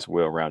Nunes with this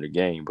well-rounded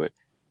game. But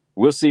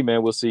we'll see,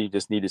 man. We'll see.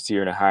 Just need to see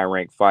her in a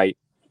high-ranked fight.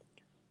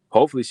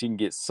 Hopefully she can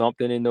get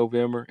something in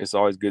November. It's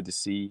always good to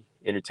see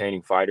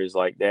entertaining fighters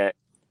like that.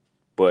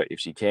 But if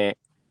she can't,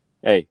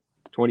 hey,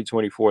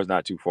 2024 is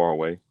not too far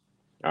away.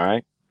 All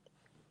right.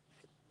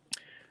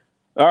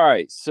 All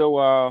right.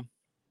 So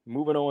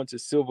moving on to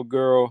Silver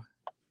Girl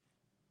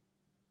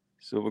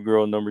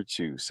number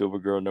two,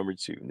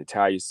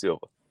 Natalia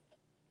Silva.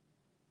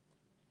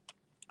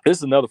 This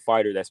is another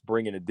fighter that's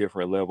bringing a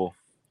different level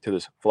to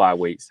the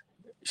flyweights.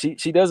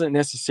 She doesn't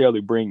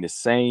necessarily bring the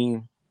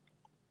same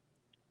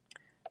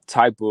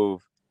type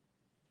of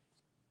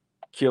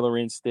killer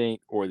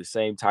instinct or the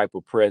same type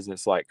of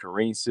presence like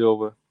Karine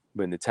Silva,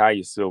 but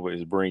Natalia Silva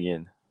is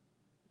bringing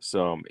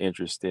some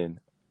interesting,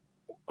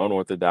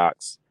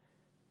 unorthodox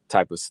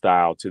type of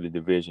style to the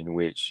division,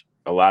 which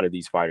a lot of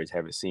these fighters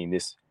haven't seen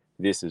this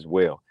as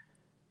well.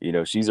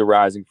 She's a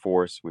rising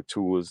force with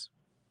tools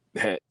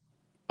that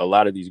a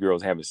lot of these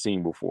girls haven't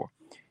seen before.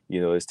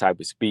 This type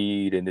of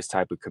speed and this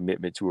type of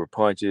commitment to her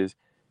punches.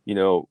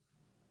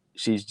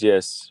 She's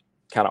just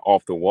kind of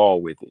off the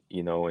wall with it,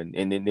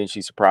 and then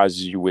she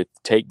surprises you with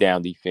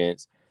takedown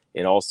defense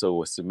and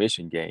also a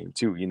submission game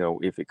too,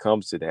 if it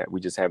comes to that.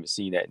 We just haven't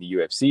seen that in the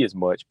UFC as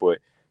much, but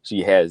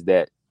she has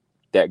that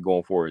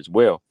going for her as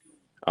well.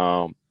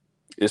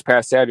 This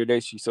past Saturday,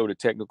 she showed a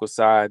technical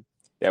side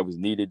that was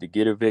needed to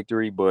get a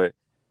victory, but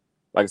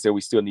like I said,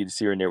 we still need to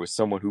see her in there with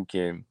someone who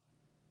can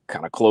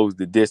kind of close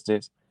the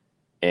distance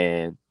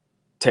and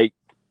take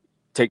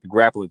the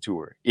grappling to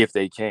her if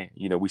they can.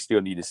 We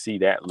still need to see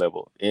that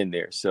level in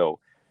there. So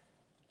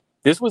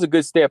this was a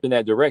good step in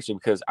that direction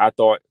because I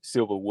thought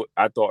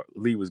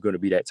Lee was going to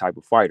be that type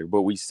of fighter,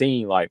 but we've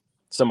seen like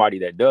somebody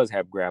that does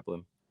have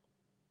grappling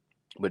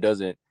but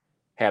doesn't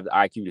have the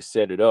IQ to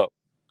set it up,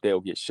 they'll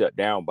get shut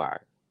down by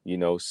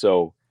her.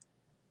 So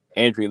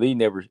Andrea Lee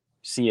never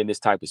seeing this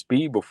type of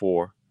speed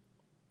before.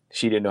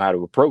 She didn't know how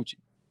to approach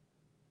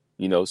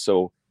it.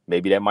 So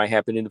maybe that might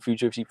happen in the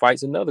future if she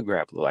fights another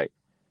grappler, like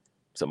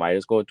somebody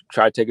that's going to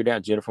try to take her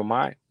down. Jennifer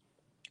Maia,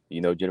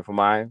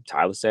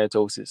 Taila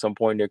Santos at some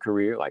point in their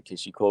career, like can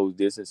she close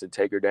distance and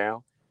take her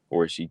down?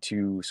 Or is she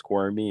too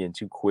squirmy and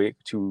too quick,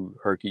 too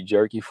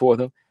herky-jerky for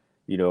them?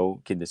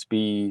 Can the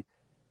speed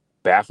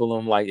baffle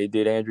them like it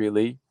did Andrea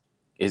Lee?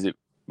 Is it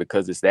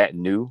because it's that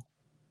new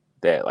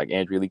that like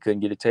Andrea Lee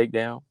couldn't get a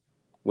takedown?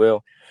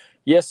 Well,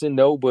 yes and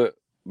no, but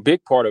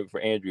big part of it for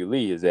Andrea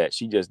Lee is that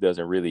she just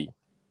doesn't really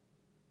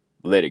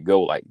let it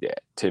go like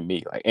that. To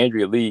me, like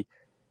Andrea Lee,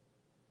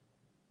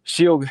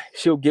 she'll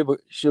give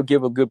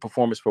a good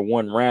performance for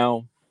one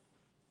round,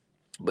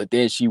 but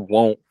then she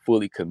won't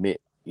fully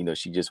commit.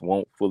 She just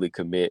won't fully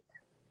commit,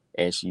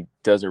 and she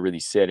doesn't really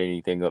set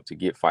anything up to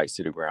get fights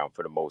to the ground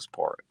for the most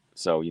part.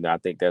 So, I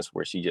think that's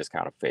where she just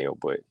kind of failed.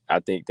 But I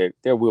think that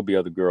there will be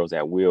other girls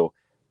that will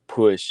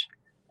push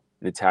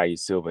Natalia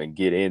Silva and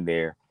get in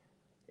there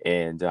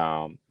and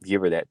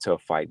give her that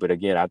tough fight. But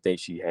again, I think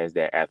she has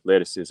that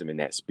athleticism and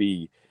that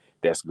speed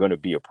that's going to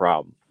be a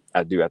problem.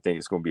 I think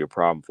it's going to be a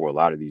problem for a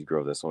lot of these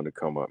girls that's on the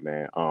come up,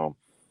 man.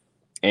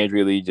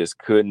 Andrea Lee just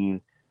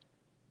couldn't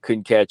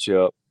catch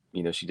up.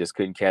 She just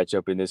couldn't catch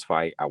up in this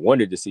fight. I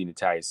wanted to see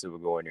Natalia Silva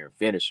go in there and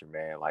finish her,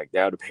 man. Like,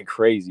 that would have been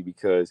crazy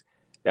because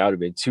that would have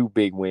been two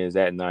big wins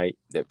that night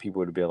that people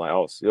would have been like,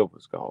 oh,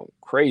 Silva's going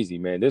crazy,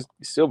 man. This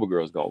Silva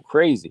girl's going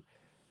crazy.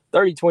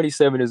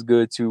 30-27 is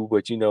good too,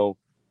 but,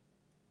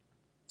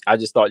 I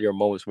just thought there were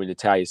moments when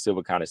Natalia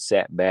Silva kind of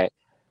sat back.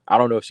 I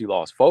don't know if she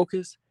lost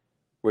focus,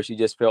 where she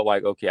just felt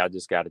like, okay, I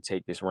just got to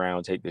take this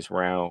round,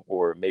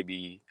 or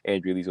maybe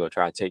Andrea Lee's going to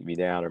try to take me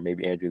down, or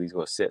maybe Andrea Lee's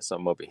going to set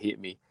something up and hit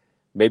me.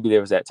 Maybe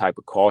there was that type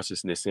of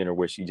cautiousness in her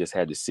where she just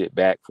had to sit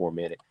back for a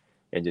minute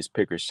and just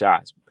pick her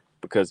shots.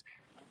 Because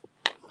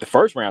the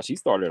first round, she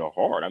started her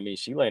hard. I mean,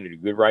 she landed a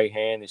good right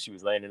hand, and she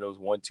was landing those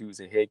 1-2s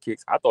and head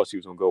kicks. I thought she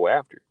was going to go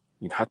after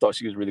her. I thought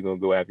she was really going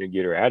to go after and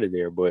get her out of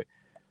there. But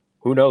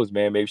who knows,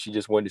 man? Maybe she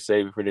just wanted to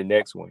save it for the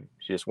next one.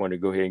 She just wanted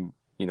to go ahead and,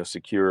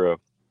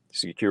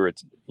 secure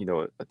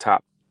a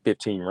top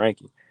 15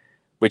 ranking.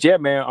 But yeah,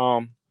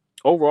 man,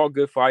 overall,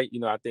 good fight.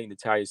 I think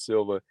Natalia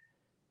Silva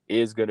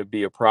is going to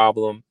be a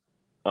problem.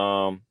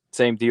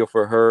 Same deal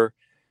for her.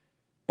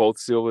 Both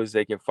Silvas,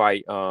 they can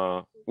fight.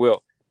 Both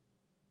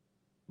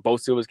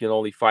Silvas can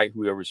only fight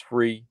whoever's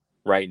free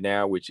right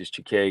now, which is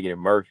Chikagan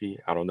and Murphy.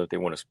 I don't know if they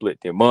want to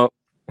split them up.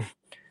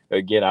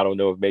 Again, I don't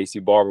know if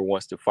Maycee Barber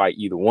wants to fight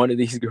either one of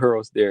these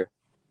girls. They're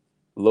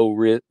low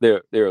risk.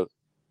 They're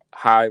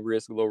high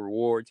risk, low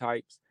reward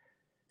types.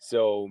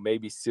 So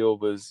maybe the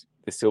Silvas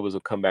will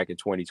come back in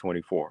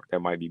 2024. That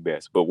might be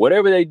best. But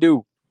whatever they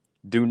do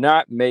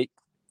not make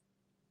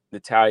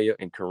Natalia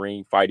and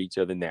Karine fight each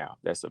other now.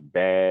 That's a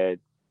bad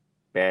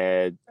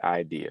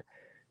idea.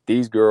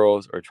 These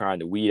girls are trying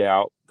to weed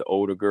out the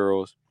older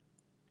girls,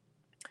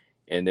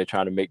 and they're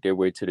trying to make their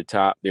way to the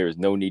top. There is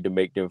no need to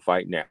make them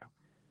fight now.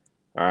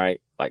 All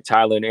right. Like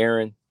Taila and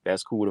Erin,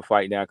 that's cool to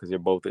fight now because they're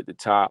both at the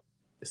top.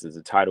 This is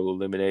a title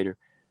eliminator.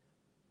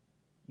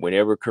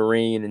 Whenever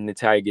Karine and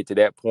Natalia get to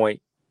that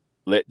point,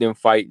 let them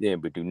fight then,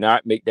 but do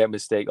not make that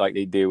mistake like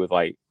they did with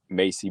like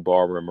Maycee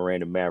Barber and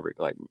Miranda Maverick.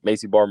 Like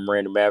Maycee Barber and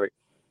Miranda Maverick,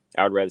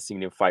 I would rather see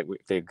them fight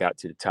if they got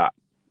to the top.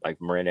 Like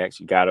Miranda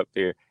actually got up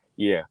there.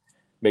 Yeah,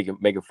 make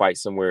a fight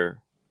somewhere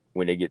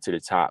when they get to the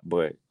top,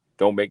 but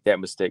don't make that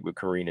mistake with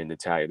Karine and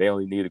Natalia. They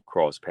only need to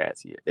cross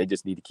paths here. They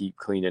just need to keep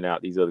cleaning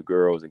out these other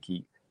girls and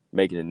keep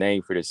making a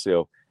name for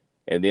themselves,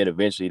 and then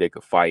eventually they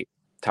could fight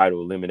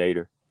title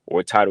eliminator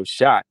or title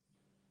shot,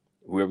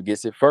 whoever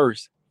gets it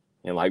first,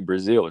 in like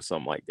Brazil or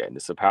something like that, in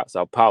the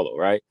Sao Paulo,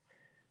 right?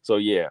 So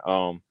yeah,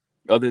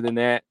 other than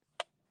that,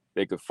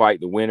 they could fight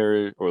the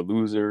winners or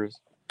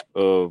losers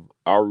of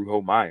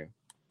Arujo Maya.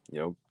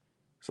 There's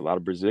a lot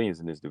of Brazilians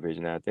in this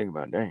division that I think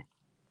about. Dang.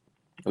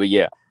 But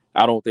yeah,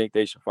 I don't think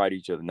they should fight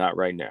each other. Not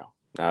right now.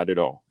 Not at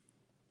all.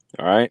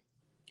 All right.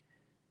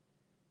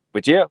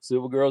 But yeah,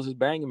 Silver Girls is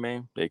banging,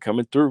 man. They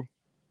coming through.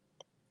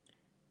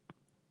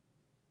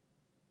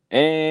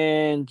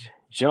 And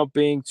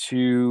jumping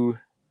to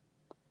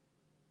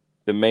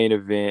the main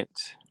event,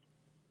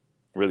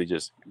 really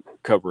just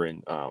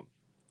covering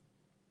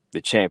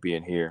the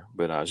champion here.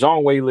 But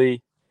Zhang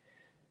Weili,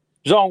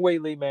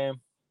 man,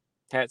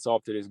 hats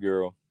off to this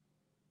girl.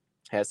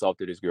 This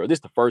is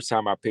the first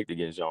time I picked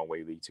against Zhang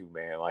Weili too,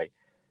 man. Like,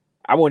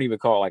 I won't even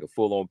call it like a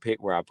full-on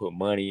pick where I put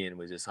money in and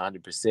was just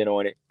 100%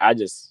 on it.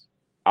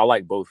 I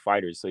like both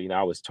fighters. So,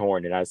 I was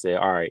torn and I said,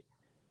 all right,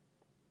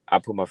 I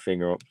put my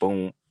finger on,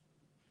 boom,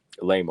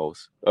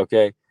 Lemos.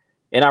 Okay.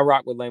 And I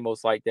rock with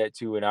Lemos like that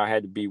too. And I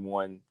had to be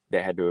one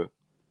that had to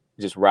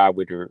just ride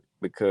with her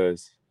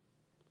because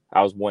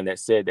I was one that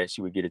said that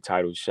she would get a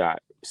title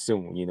shot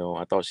soon.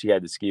 I thought she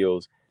had the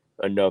skills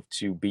enough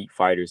to beat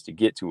fighters to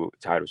get to a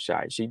title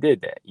shot. And she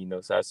did that,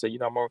 So I said,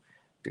 I'm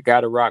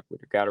gotta rock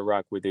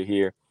with her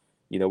here.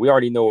 We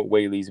already know what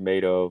Weili's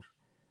made of.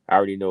 I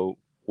already know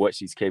what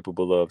she's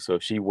capable of. So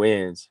if she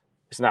wins,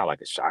 it's not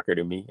like a shocker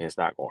to me. And it's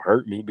not gonna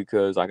hurt me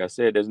because, like I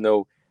said, there's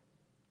no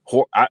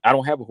I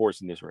don't have a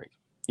horse in this race.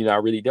 I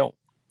really don't.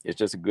 It's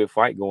just a good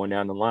fight going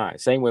down the line.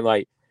 Same with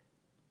like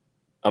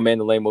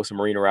Amanda Lemos and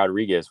Marina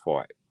Rodriguez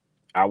fought.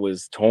 I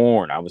was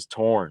torn,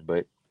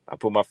 but I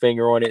put my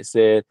finger on it,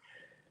 said,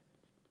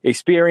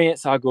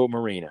 experience, I'll go with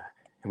Marina.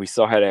 And we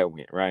saw how that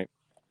went, right?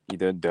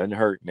 It doesn't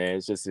hurt, man.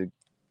 It's just a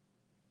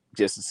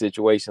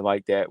situation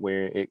like that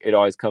where it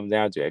always comes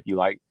down to it. If you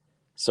like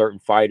certain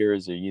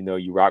fighters or,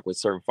 you rock with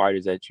certain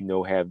fighters that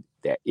have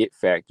that it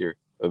factor,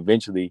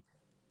 eventually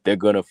they're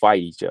going to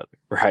fight each other,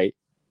 right?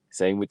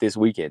 Same with this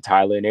weekend.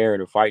 Taila and Erin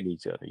are fighting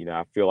each other.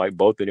 I feel like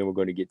both of them were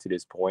going to get to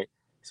this point.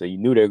 So you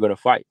knew they were going to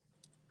fight.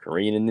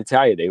 Karine and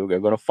Natalia, they're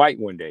going to fight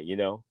one day,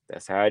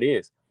 That's how it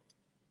is.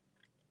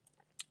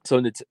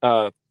 So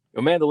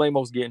Amanda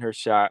Lemos getting her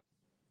shot,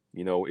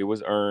 it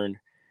was earned.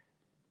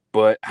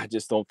 But I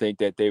just don't think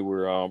that they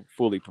were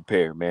fully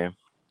prepared, man.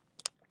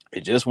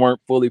 They just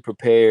weren't fully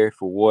prepared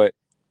for what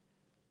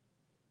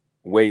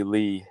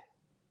Weili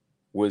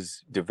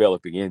was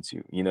developing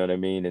into. You know what I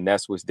mean? And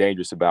that's what's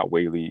dangerous about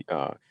Weili.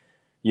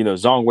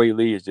 Zhang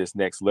Weili is just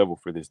next level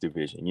for this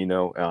division.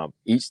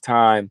 Each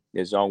time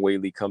that Zhang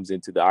Weili comes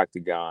into the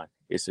octagon,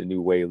 it's a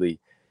new Weili.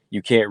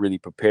 You can't really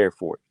prepare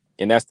for it.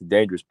 And that's the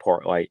dangerous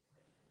part. Like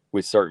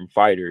with certain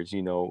fighters,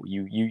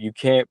 you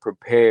can't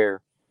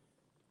prepare.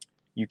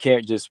 You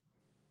can't just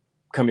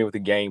come in with a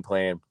game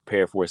plan,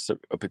 prepare for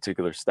a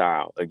particular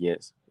style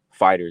against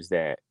fighters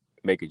that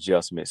make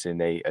adjustments and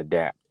they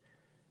adapt.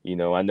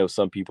 I know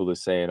some people are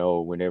saying,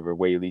 oh, whenever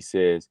Weili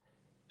says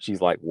she's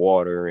like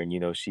water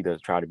and, she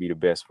doesn't try to be the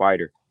best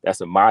fighter,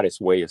 that's a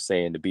modest way of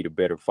saying to be the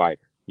better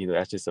fighter.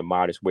 That's just a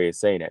modest way of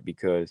saying that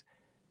because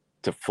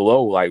to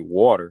flow like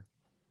water,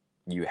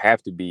 you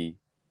have to be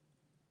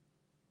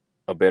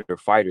a better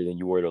fighter than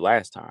you were the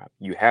last time.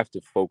 You have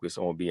to focus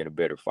on being a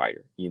better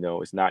fighter.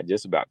 It's not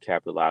just about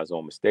capitalizing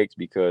on mistakes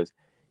because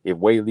if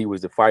Weili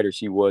was the fighter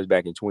she was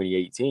back in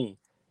 2018,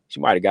 she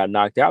might have got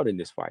knocked out in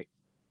this fight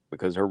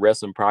because her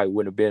wrestling probably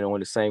wouldn't have been on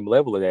the same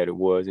level that it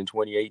was in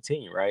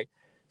 2018, right?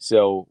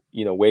 So,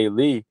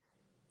 Weili,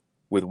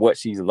 with what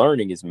she's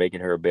learning, is making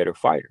her a better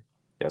fighter.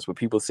 That's what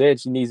people said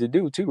she needs to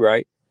do too,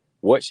 right?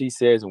 what she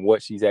says and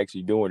what she's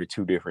actually doing are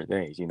two different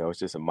things. It's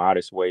just a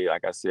modest way,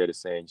 like I said, of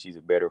saying she's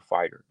a better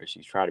fighter, or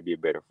she's trying to be a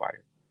better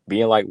fighter.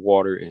 Being like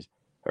water is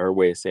her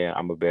way of saying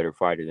I'm a better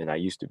fighter than I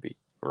used to be,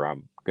 or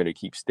I'm gonna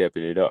keep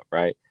stepping it up,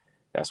 right?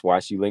 That's why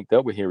she linked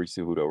up with Henry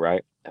Cejudo,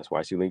 right? That's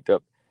why she linked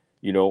up,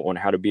 on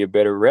how to be a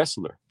better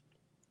wrestler.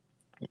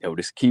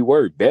 This key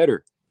word,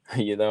 better,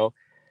 you know.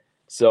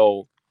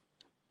 So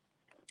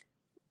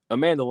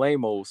Amanda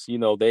Lemos,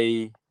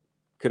 they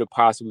could have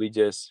possibly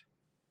just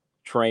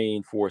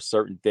trained for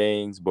certain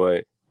things,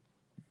 but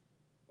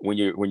when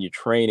you're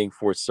training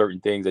for certain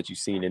things that you've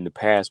seen in the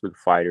past with a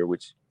fighter,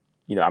 which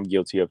I'm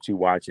guilty of too,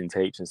 watching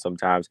tapes and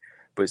sometimes,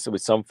 but so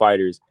with some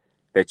fighters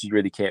that you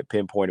really can't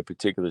pinpoint a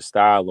particular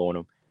style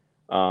on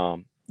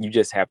them, you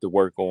just have to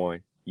work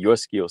on your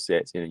skill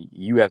sets, and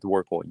you have to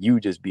work on you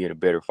just being a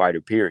better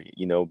fighter. Period.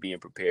 Being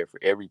prepared for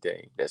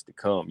everything that's to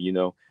come.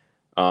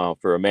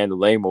 For Amanda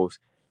Lemos,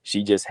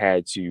 she just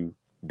had to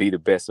be the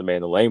best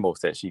Amanda Lemos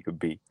that she could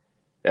be.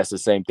 That's the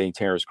same thing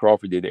Terrence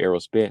Crawford did to Errol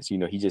Spence.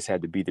 He just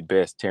had to be the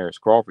best Terrence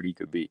Crawford he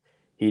could be.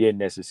 He didn't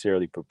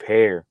necessarily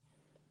prepare,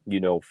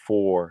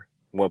 for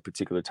one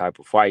particular type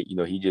of fight.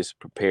 He just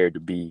prepared to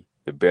be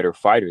the better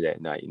fighter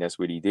that night, and that's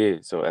what he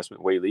did. So that's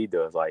what Weili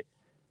does.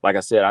 Like I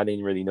said, I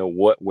didn't really know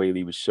what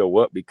Weili would show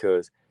up,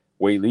 because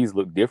Weili's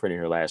looked different in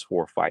her last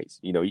 4 fights.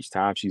 Each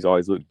time she's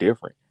always looked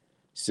different.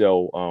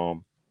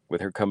 So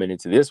with her coming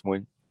into this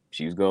one,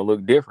 she was going to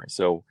look different.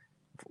 So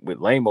with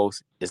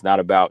Lemos, it's not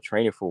about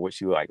training for what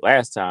she looked like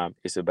last time.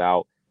 It's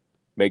about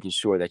making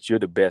sure that you're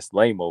the best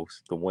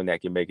Lemos, the one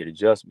that can make it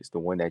adjustments, the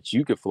one that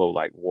you can flow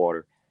like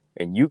water,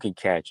 and you can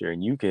catch her,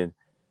 and you can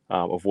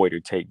avoid her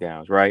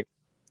takedowns, right?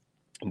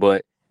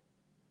 But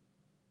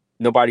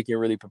nobody can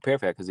really prepare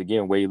for that, because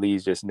again,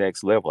 Weili's just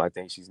next level. I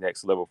think she's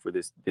next level for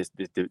this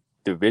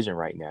division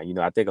right now.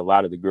 I think a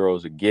lot of the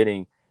girls are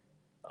getting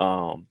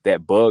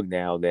that bug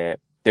now, that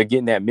they're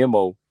getting that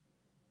memo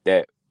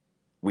that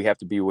we have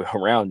to be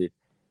well-rounded.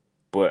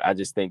 But I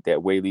just think that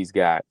Weili's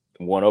got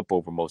one up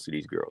over most of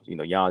these girls. Yan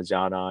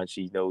Jianan,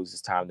 she knows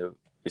it's time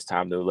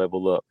to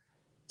level up,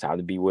 time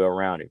to be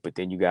well-rounded. But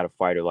then you got a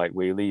fighter like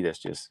Weili that's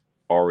just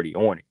already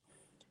on it,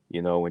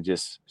 and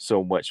just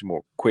so much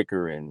more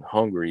quicker and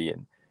hungry,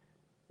 and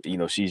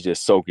she's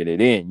just soaking it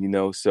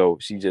in, so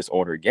she's just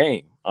on her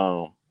game.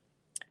 And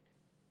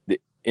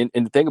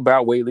the thing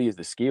about Weili is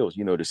the skills.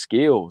 The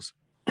skills,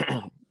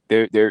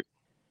 they're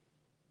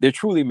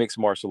truly mixed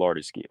martial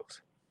artist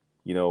skills.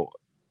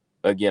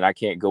 Again, I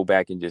can't go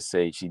back and just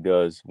say she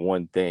does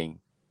one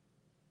thing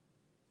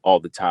all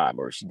the time,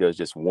 or she does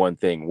just one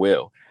thing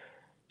well.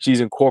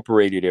 She's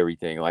incorporated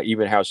everything, like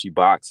even how she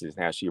boxes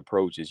and how she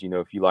approaches.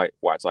 If you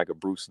watch like a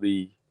Bruce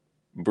Lee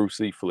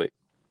flick,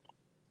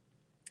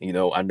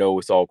 I know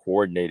it's all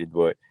coordinated,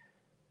 but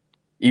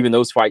even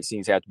those fight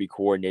scenes have to be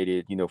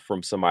coordinated,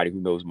 from somebody who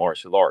knows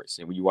martial arts.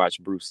 And when you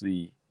watch Bruce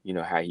Lee,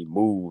 how he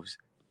moves,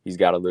 he's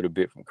got a little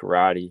bit from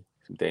karate,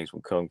 some things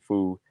from kung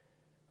fu.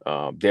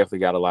 Definitely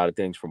got a lot of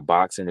things from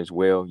boxing as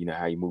well.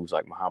 How he moves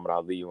like Muhammad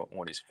Ali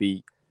on his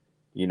feet.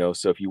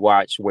 So if you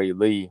watch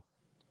Weili,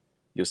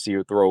 you'll see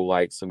her throw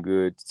like some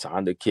good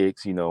Sanda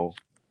kicks. She'll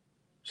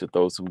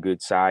throw some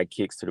good side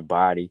kicks to the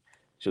body.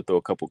 She'll throw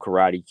a couple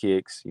karate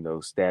kicks,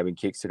 stabbing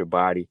kicks to the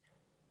body.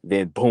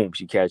 Then boom,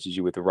 she catches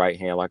you with the right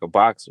hand like a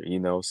boxer.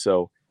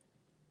 So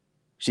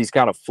she's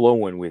kind of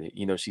flowing with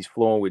it. She's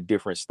flowing with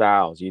different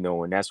styles.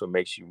 And that's what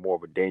makes you more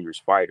of a dangerous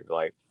fighter.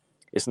 Like,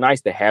 it's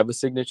nice to have a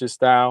signature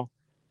style.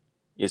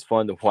 It's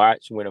fun to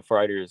watch when a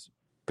fighter is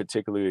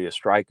particularly a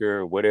striker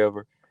or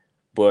whatever.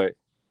 But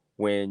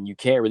when you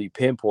can't really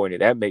pinpoint it,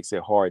 that makes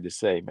it hard to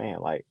say, man,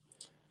 like,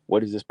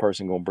 what is this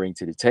person going to bring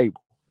to the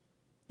table?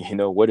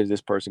 What is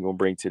this person going to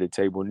bring to the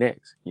table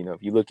next?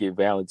 If you look at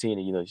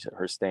Valentina,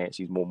 her stance,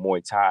 she's more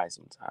Muay Thai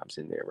sometimes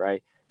in there,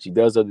 right? She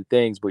does other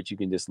things, but you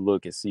can just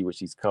look and see what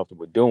she's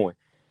comfortable doing.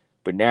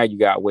 But now you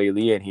got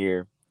Weili in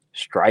here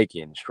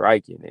striking,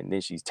 and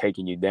then she's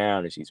taking you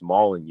down, and she's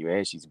mauling you,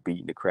 and she's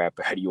beating the crap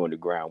out of you on the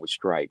ground with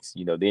strikes.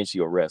 Then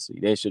she'll wrestle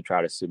you, then she'll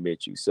try to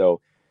submit you.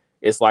 So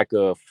it's like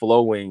a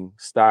flowing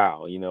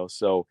style,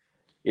 So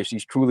if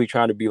she's truly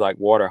trying to be like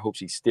water, I hope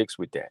she sticks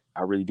with that.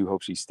 I really do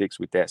hope she sticks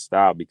with that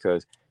style,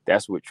 because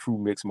that's what true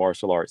mixed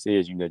martial arts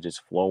is,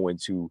 just flowing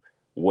to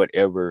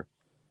whatever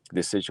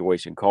the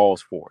situation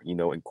calls for,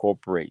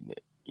 incorporating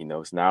it.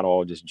 It's not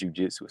all just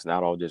jujitsu. It's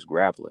not all just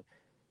grappling.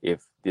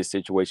 If this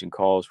situation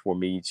calls for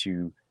me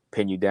to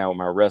pin you down with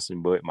my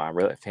wrestling, but my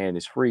left hand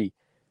is free,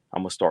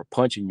 I'm gonna start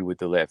punching you with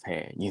the left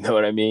hand. You know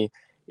what I mean?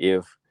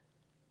 If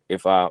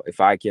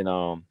I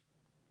can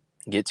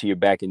get to your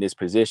back in this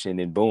position,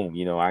 then boom,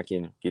 I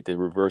can get the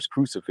reverse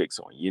crucifix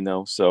on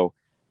you. So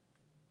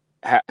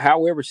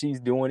however she's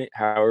doing it,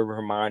 however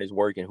her mind is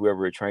working,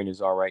 whoever her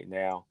trainers are right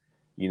now,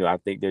 I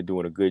think they're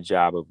doing a good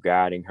job of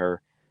guiding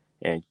her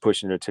and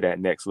pushing her to that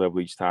next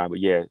level each time. But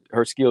yeah,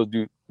 her skills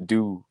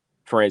do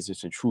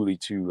transition truly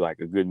to like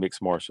a good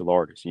mixed martial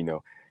artist, and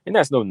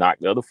that's no knock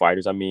to other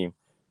fighters. I mean,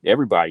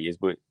 everybody is,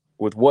 but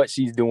with what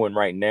she's doing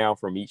right now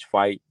from each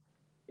fight,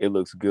 it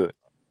looks good.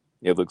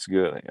 It looks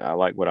good. I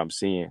like what I'm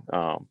seeing.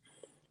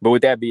 But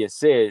with that being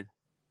said,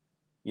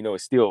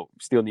 it still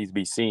needs to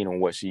be seen on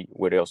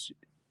what else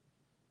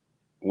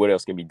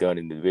can be done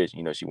in the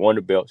division. She won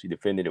the belt, she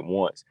defended it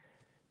once,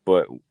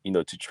 but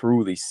to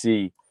truly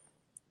see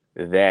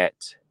that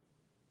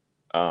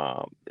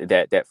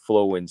that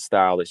flow and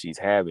style that she's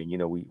having,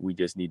 we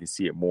just need to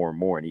see it more and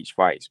more in each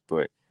fight.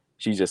 But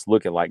she's just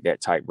looking like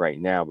that type right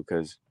now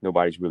because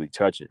nobody's really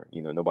touching her.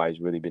 Nobody's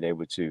really been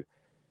able to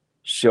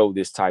show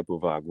this type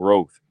of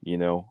growth.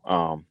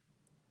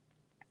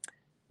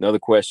 Another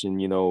question,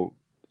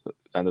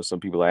 I know some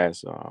people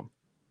ask,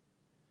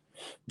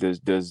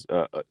 does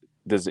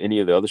any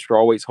of the other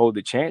strawweights hold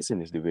the chance in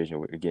this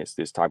division against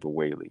this type of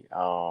Weili?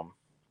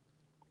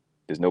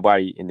 Does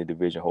nobody in the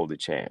division hold a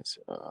chance?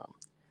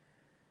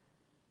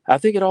 I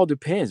think it all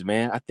depends,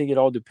 man. I think it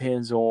all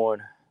depends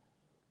on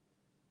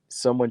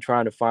someone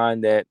trying to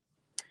find that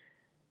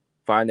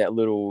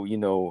little,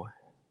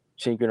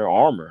 chink in her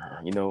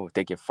armor.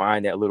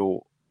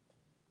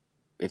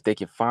 If they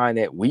can find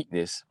that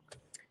weakness,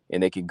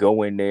 and they can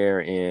go in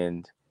there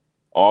and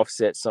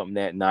offset something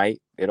that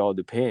night. It all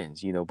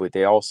depends, but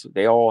they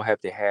all have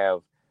to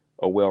have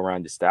a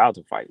well-rounded style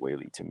to fight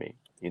Weili. To me,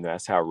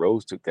 that's how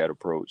Rose took that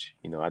approach.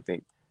 I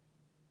think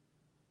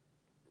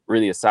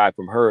really aside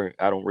from her,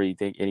 I don't really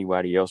think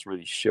anybody else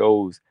really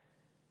shows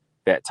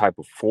that type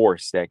of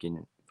force that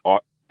can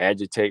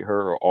agitate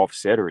her or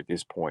offset her at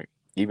this point,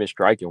 even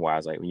striking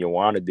wise. Like when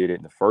Joanna did it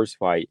in the first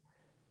fight,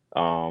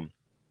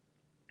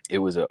 it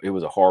was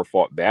a hard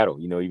fought battle.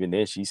 Even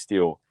then she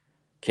still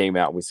came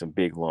out with some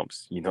big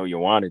lumps.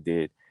 Joanna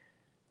did.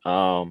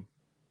 I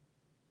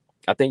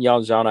think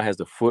Joanna has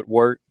the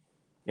footwork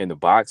and the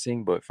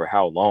boxing, but for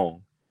how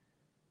long?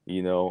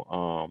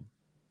 Of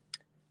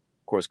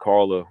course,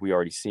 Carla, we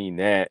already seen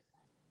that.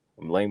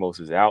 Lemos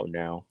is out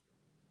now.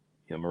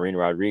 Marina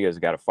Rodriguez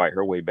got to fight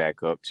her way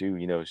back up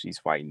too. She's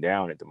fighting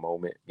down at the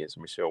moment against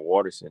Michelle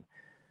Waterson.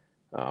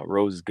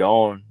 Rose is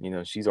gone.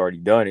 She's already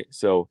done it.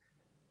 So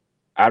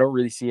I don't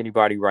really see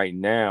anybody right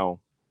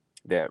now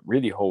that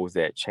really holds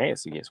that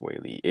chance against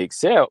Weili,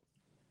 except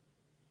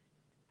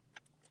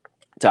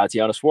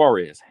Tatiana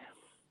Suarez.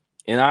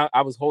 And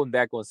I was holding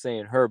back on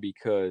saying her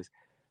because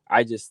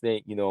I just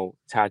think,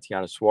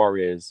 Tatiana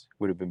Suarez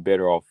would have been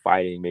better off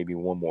fighting maybe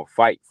one more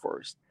fight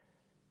first.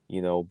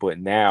 But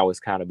now it's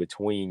kind of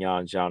between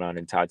Yan Xiaonan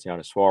and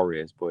Tatiana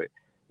Suarez. But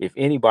if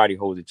anybody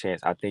holds a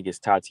chance, I think it's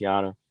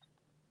Tatiana.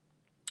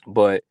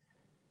 But,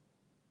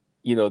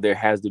 there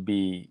has to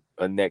be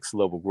a next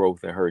level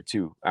growth in her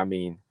too. I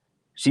mean,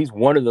 she's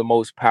one of the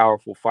most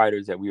powerful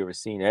fighters that we've ever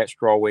seen at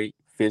strawweight.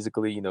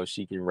 Physically,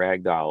 she can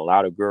ragdoll a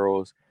lot of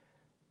girls,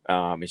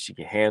 and she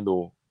can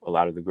handle a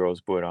lot of the girls.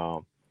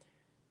 But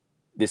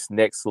this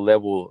next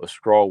level of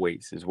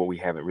strawweights is what we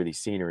haven't really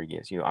seen her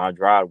against.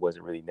 Andrade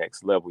wasn't really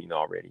next level,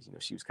 already.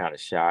 She was kind of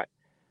shot.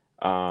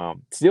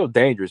 Still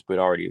dangerous, but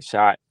already a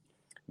shot.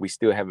 We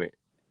still haven't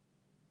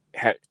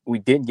we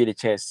didn't get a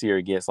chance to see her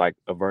against like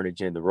a Verna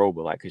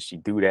Jandiroba, like could she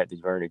do that to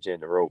Verna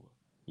Jandiroba,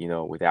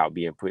 without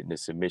being put in a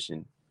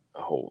submission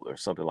hold or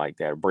something like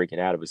that, or breaking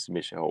out of a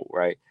submission hold,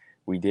 right?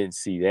 We didn't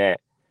see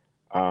that.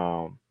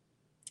 We're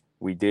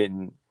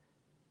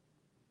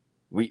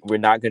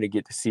not going to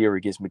get to see her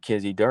against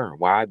Mackenzie Dern.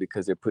 Why?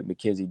 Because they're putting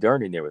Mackenzie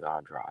Dern in there with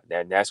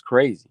Andrade. That's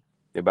crazy.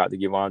 They're about to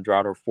give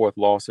Andrade her fourth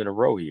loss in a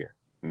row here,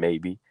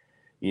 maybe.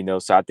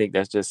 So I think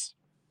that's just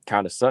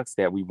kind of sucks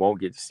that we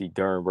won't get to see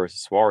Dern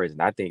versus Suarez.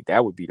 And I think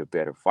that would be the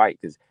better fight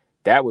because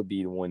that would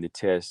be the one to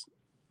test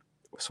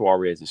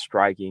Suarez's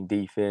striking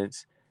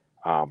defense,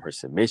 her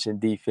submission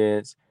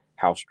defense,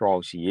 how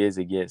strong she is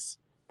against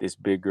this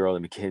big girl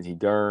in Mackenzie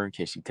Dern.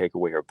 Can she take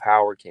away her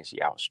power? Can she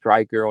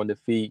outstrike her on the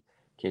feet?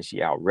 Can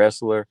she out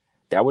wrestle her?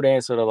 That would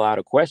answer a lot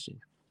of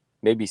questions.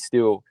 Maybe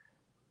still,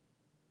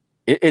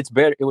 it's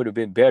better. It would have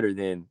been better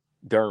than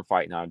Dern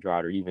fighting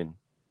Andrade, or even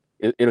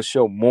it'll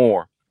show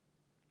more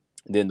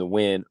than the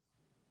win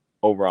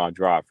over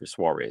Andrade for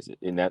Suarez,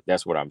 and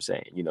that's what I'm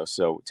saying.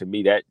 So to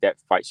me, that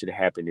fight should have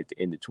happened at the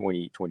end of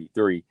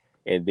 2023,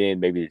 and then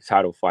maybe the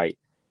title fight,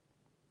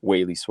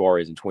 Weili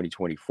Suarez in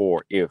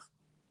 2024, if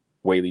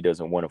Weili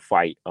doesn't want to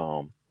fight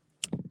Yan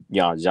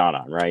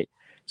Xiaonan, right?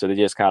 So they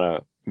just kind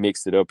of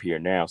mixed it up here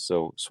now.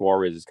 So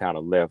Suarez is kind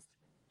of left.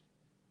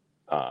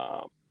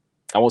 I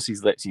won't say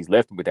she's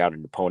left without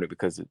an opponent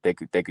because they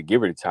could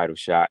give her the title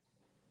shot,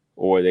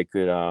 or they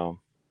could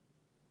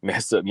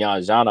mess up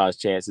Yan Xiaonan's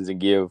chances and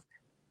give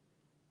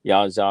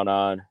Yan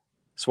Xiaonan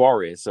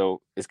Suarez.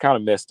 So it's kind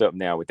of messed up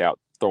now without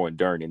throwing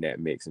Dern in that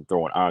mix and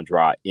throwing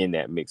Andrade in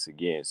that mix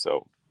again.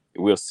 So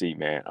we'll see,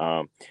 man.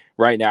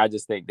 Right now, I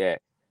just think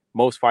that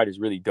most fighters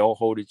really don't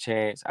hold a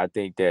chance. I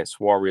think that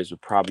Suarez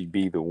would probably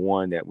be the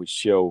one that would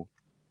show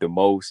the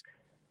most.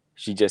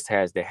 She just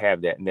has to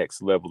have that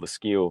next level of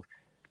skill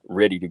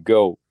ready to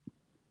go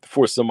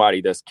for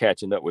somebody that's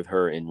catching up with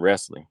her in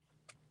wrestling.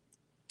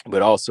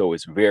 But also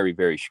it's very,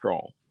 very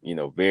strong,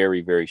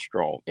 very, very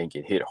strong and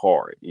can hit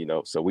hard,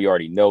 So we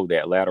already know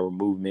that lateral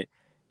movement,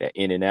 that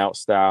in and out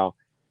style,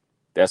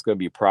 that's going to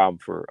be a problem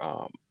for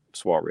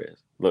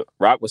Suarez. Look,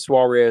 rock with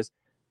Suarez,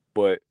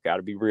 but got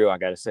to be real. I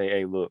got to say,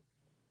 hey, look,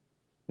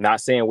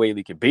 not saying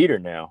Weili can beat her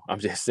now. I'm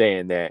just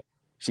saying that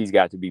she's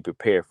got to be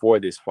prepared for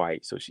this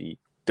fight so she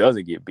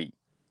doesn't get beat.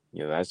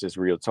 That's just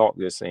real talk.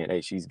 Just saying,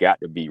 hey, she's got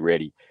to be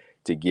ready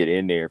to get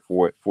in there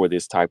for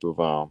this type of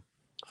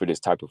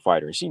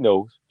fighter, and she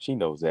knows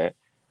that.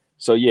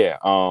 So yeah,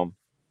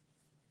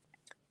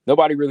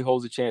 nobody really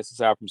holds a chance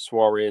aside from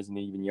Suarez and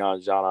even Jan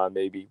Janan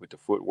maybe with the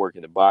footwork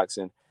and the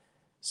boxing.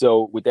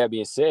 So with that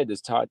being said,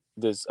 does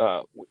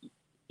Zhang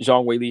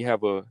Weili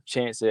have a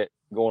chance at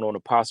going on a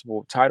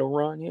possible title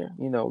run here?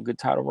 A good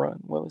title run.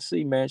 Well, let's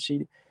see, man.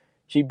 She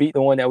beat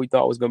the one that we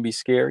thought was going to be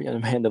scary,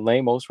 Amanda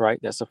Lemos, right?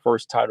 That's the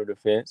first title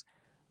defense.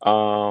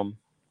 Let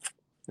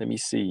me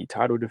see.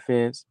 Title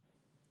defense.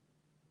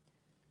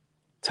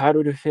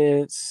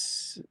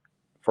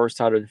 First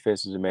title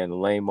defense is Amanda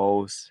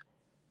Lemos.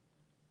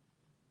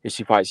 If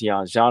she fights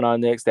Yan Zhana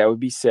next, that would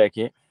be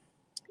second.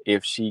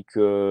 If she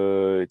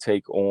could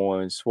take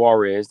on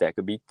Suarez, that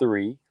could be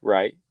 3,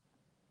 right?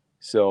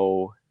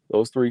 So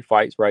those 3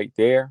 fights right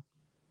there.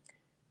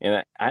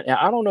 And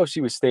I don't know if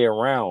she would stay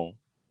around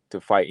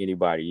to fight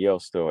anybody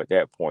else, though, at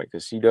that point,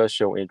 because she does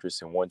show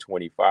interest in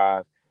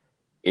 125.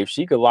 If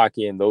she could lock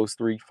in those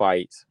 3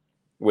 fights,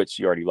 which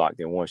she already locked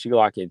in one, she could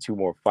lock in 2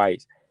 more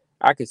fights,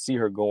 I could see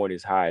her going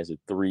as high as a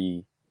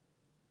 3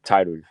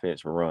 title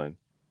defense run.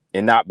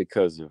 And not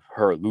because of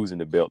her losing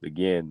the belt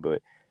again,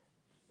 but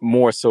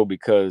more so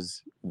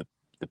because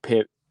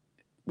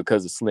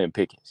because of slim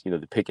pickings.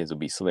 The pickings will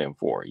be slim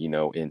for her,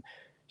 and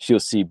she'll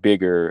see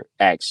bigger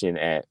action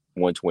at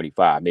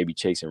 125, maybe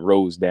chasing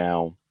Rose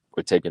down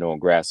or taking on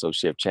Grasso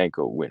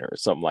Shevchenko winner or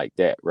something like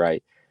that,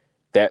 right?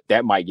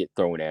 That might get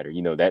thrown at her.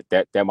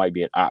 That might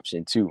be an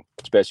option too,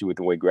 especially with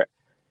the way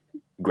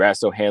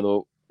Grasso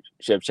handled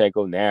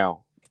Shevchenko.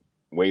 Now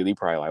Weili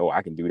probably like, oh,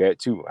 I can do that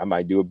too. I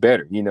might do it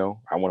better.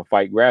 I want to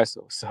fight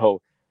Grasso.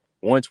 So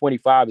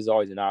 125 is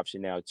always an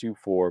option now too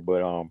for,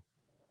 but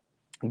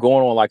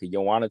going on like a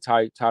Joanna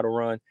title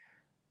run,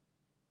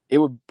 it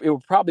would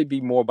probably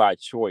be more by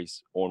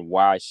choice on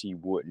why she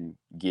wouldn't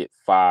get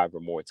 5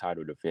 or more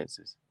title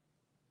defenses,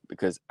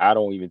 because I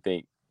don't even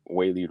think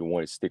Weili would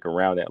want to stick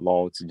around that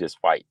long to just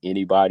fight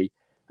anybody.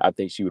 I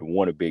think she would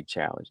want a big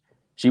challenge.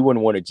 She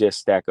wouldn't want to just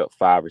stack up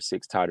 5 or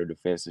 6 title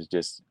defenses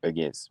just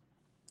against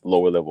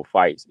lower level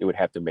fights. It would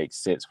have to make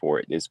sense for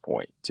her at this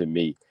point, to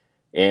me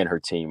and her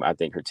team. I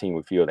think her team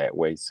would feel that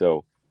way.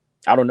 So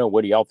I don't know.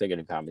 What do y'all think in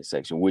the comment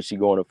section? Would she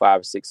go on a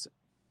 5 or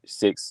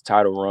 6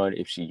 title run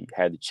if she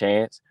had the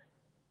chance,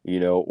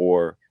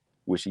 or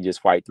would she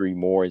just fight 3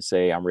 more and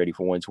say, I'm ready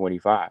for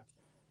 125?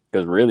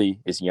 Because really,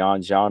 it's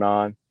Yan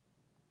Zhanan.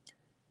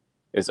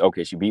 It's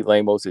okay. She beat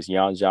Lemos. It's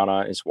Yan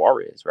Zhanan and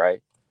Suarez,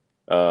 right?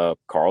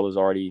 Carla's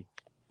already,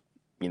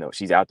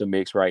 she's out the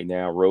mix right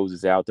now. Rose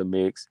is out the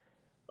mix.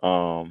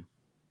 Verna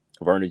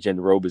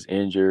Jandaroba's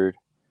injured.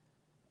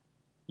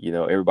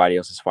 Everybody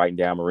else is fighting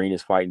down.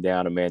 Marina's fighting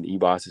down. Amanda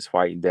Ebos is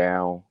fighting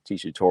down.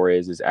 Tisha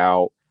Torres is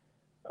out.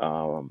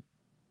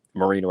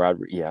 Marina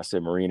Rodriguez. Yeah, I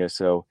said Marina.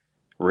 So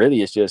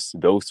really, it's just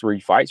those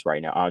 3 fights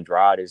right now.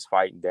 Andrade is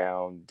fighting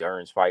down.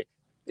 Dern's fight.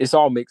 It's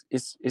all mixed.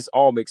 It's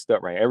all mixed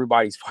up right now.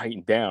 Everybody's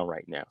fighting down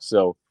right now.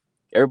 So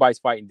everybody's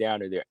fighting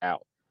down or they're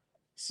out.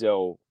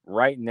 So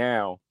right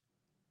now,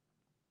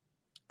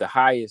 the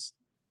highest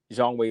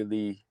Zhang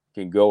Weili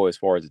can go as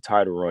far as the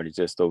title run is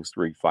just those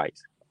 3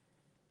 fights.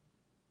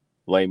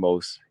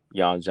 Lemos,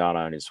 Yan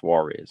Zhanan, and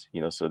Suarez.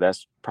 So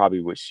that's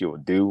probably what she'll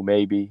do.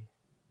 Maybe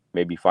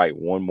fight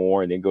 1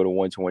 more and then go to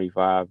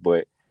 125.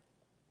 But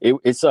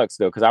it sucks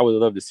though, because I would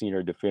love to see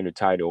her defend her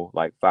title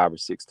like 5 or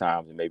 6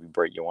 times and maybe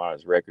break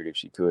Joanna's record if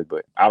she could.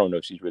 But I don't know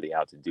if she's really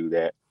out to do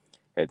that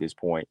at this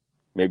point.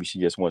 Maybe she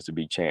just wants to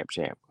be champ.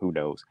 Who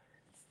knows?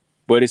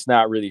 But it's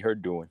not really her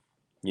doing.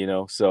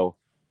 So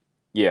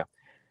yeah,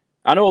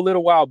 I know a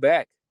little while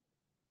back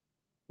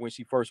when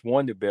she first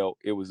won the belt,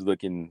 it was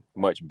looking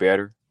much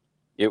better.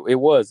 It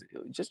was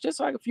just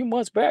like a few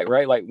months back,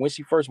 right? Like when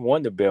she first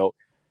won the belt,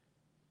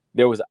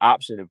 there was an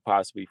option of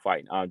possibly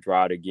fighting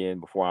Andrade again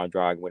before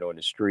Andrade went on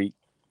the streak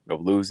of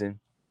losing.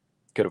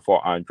 Could have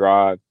fought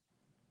Andrade.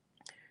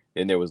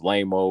 Then there was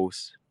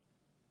Lemos.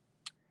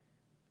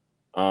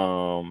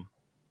 I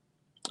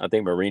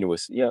think Marina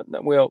was,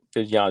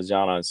 there's Yan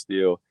Zhanan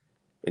still.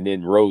 And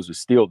then Rose was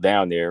still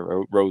down there.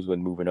 Rose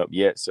wasn't moving up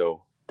yet.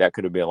 So that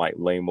could have been like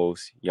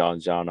Lemos, Yan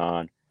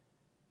Zhanan,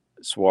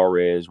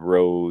 Suarez,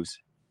 Rose,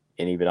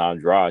 and even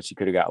Andrade. She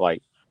could have got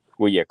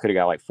could have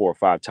got like 4 or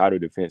 5 title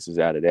defenses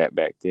out of that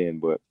back then,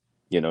 but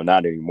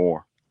not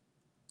anymore.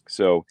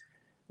 So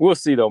we'll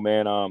see though,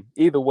 man.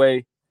 Either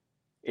way,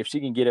 if she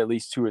can get at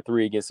least 2 or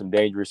 3 against some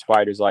dangerous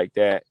fighters like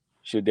that,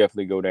 she'll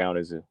definitely go down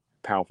as a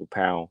pound for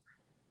pound,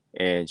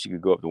 and she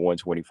could go up to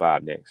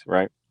 125 next,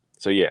 right?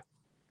 So yeah,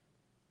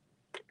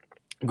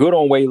 good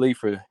on Weili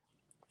for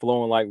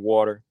flowing like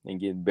water and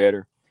getting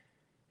better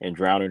and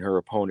drowning her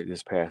opponent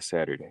this past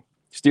Saturday.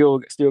 Still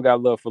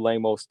got love for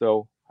Lemos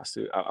though.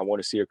 I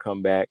want to see her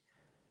come back.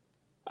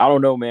 I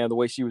don't know, man. The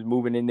way she was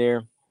moving in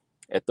there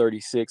at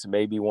 36,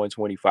 maybe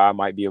 125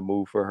 might be a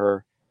move for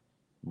her.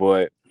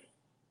 But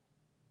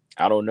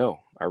I don't know.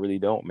 I really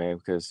don't, man,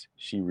 because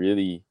she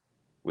really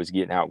was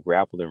getting out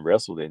grappled and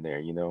wrestled in there,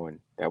 and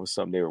that was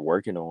something they were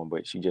working on,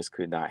 but she just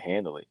could not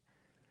handle it.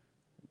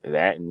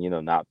 That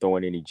and not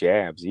throwing any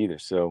jabs either.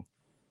 So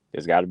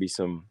there's got to be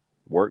some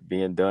work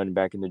being done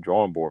back in the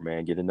drawing board,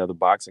 man. Get another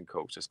boxing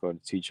coach that's going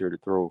to teach her to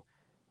throw,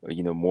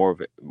 more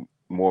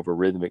of a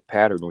rhythmic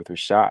pattern with her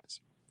shots.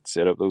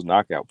 Set up those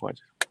knockout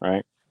punches,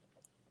 right?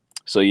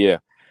 So yeah,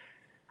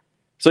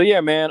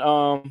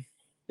 man.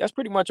 That's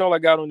pretty much all I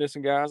got on this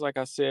one, guys. Like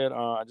I said,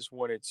 I just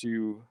wanted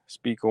to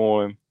speak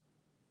on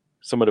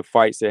some of the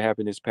fights that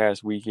happened this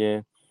past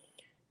weekend,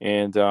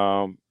 and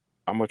I'm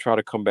gonna try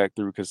to come back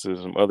through because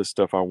there's some other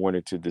stuff I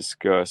wanted to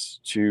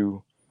discuss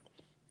too,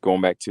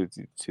 going back to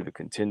the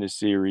Contender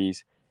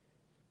Series,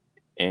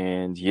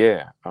 and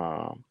yeah,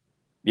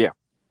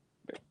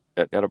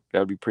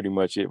 that'll be pretty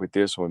much it with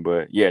this one.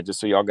 But yeah, just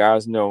so y'all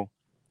guys know,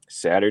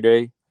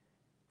 Saturday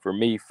for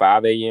me,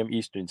 5 a.m.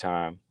 Eastern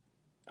time.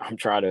 I'm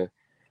trying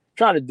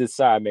to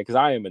decide, man, because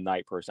I am a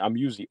night person. I'm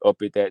usually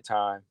up at that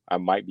time. I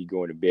might be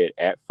going to bed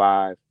at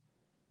 5,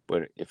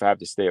 but if I have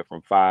to stay up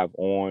from 5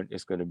 on,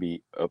 it's going to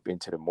be up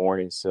into the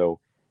morning. So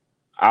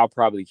I'll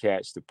probably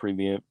catch the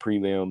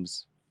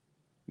prelims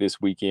this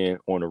weekend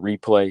on a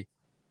replay.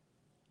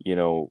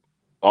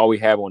 All we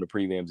have on the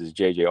prelims is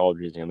J.J.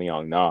 Aldridge and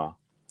Liang Na.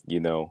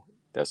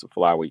 That's a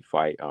flyweight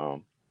fight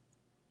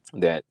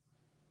that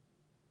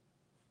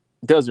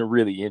doesn't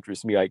really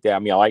interest me like that. I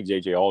mean, I like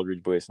J.J.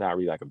 Aldridge, but it's not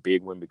really like a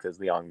big one because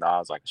Liang Na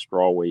is like a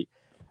strawweight.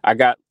 I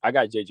got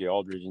J.J.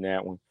 Aldridge in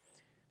that one.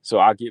 So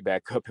I'll get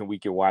back up and we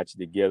can watch it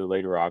together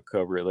later. Or I'll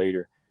cover it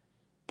later.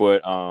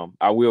 But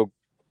I will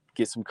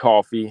get some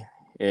coffee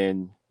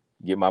and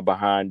get my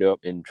behind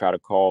up and try to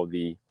call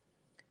the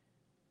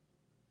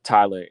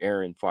Taila and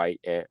Erin fight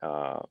at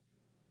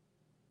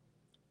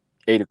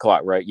 8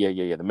 o'clock, right?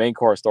 Yeah. The main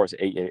card starts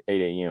at 8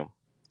 a.m.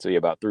 So yeah,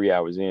 about 3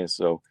 hours in.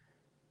 So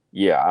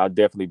yeah, I'll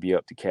definitely be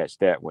up to catch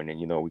that one. And,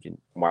 we can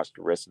watch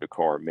the rest of the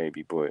card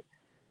maybe. But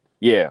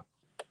yeah,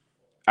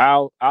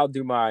 I'll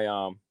do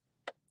my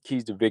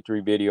keys to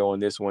victory video on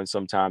this one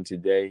sometime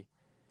today.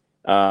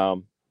 I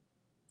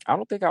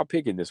don't think I'll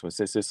pick in this one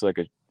since it's like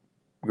a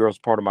girls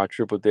part of my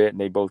triple threat and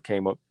they both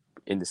came up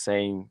in the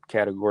same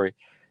category.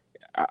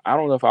 I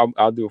don't know if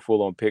I'll do a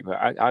full on pick.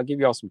 I'll give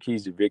y'all some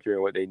keys to victory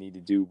and what they need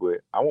to do, but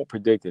I won't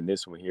predict in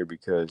this one here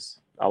because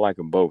I like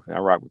them both and I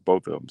rock with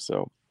both of them.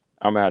 So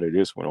I'm out of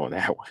this one on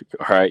that one.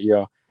 All right,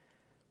 y'all.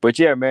 But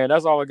yeah, man,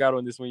 that's all I got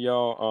on this one,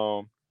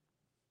 y'all.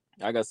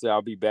 Like I said,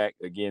 I'll be back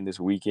again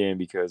this weekend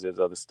because there's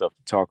other stuff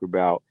to talk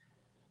about.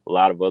 A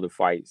lot of other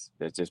fights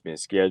that's just been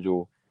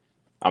scheduled.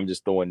 I'm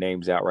just throwing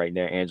names out right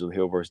now. Angela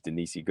Hill versus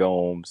Denise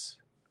Gomes.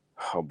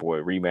 Oh boy,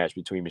 rematch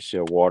between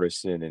Michelle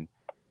Waterson and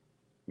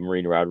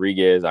Marina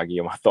Rodriguez. I'll give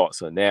you my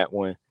thoughts on that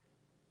one.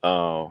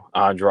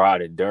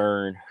 Andrade and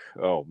Dern.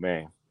 Oh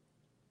man.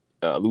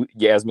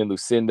 Yasmin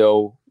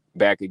Lucindo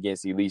back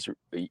against Elise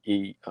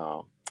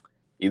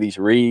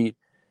Reed.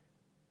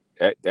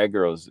 That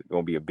girl's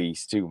gonna be a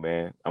beast too,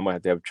 man. I'm gonna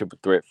have a triple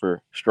threat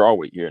for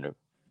strawweight here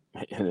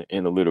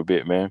in a little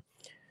bit, man.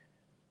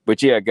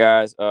 But yeah,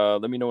 guys,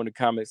 let me know in the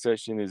comment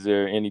section. Is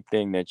there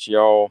anything that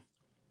y'all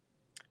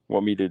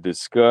want me to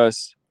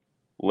discuss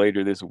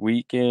later this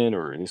weekend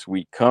or this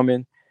week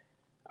coming?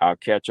 I'll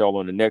catch y'all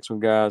on the next one,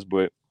 guys.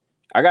 But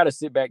I got to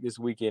sit back this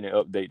weekend and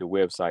update the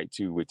website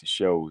too with the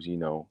shows,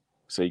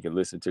 so you can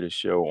listen to the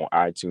show on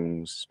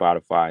iTunes,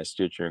 Spotify,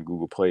 Stitcher, and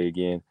Google Play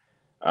again.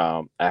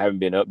 I haven't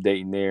been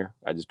updating there.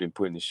 I just been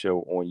putting the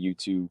show on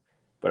YouTube,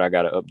 but I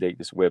got to update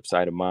this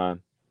website of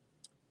mine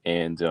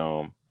and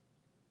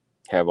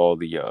have all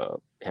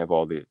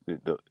the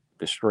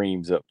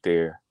streams up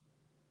there,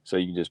 so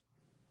you can just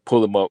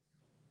pull them up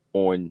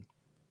on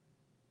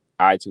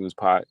iTunes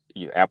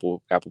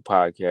Apple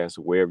Podcasts,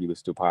 or wherever you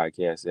listen to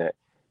podcasts at.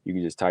 You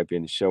can just type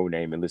in the show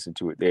name and listen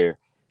to it there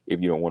if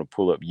you don't want to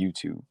pull up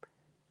YouTube.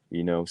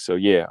 So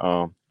yeah.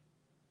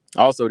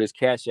 Also, this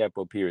Cash App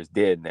up here is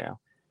dead now.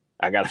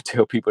 I gotta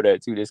tell people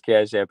that too. This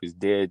Cash App is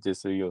dead,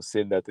 just so you don't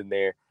send nothing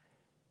there.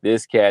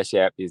 This Cash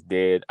App is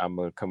dead. I'm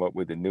gonna come up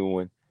with a new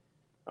one.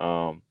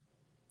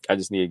 I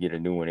just need to get a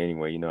new one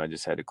anyway. I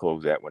just had to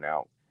close that one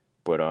out.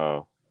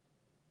 But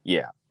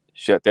yeah,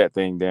 shut that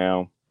thing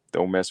down.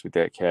 Don't mess with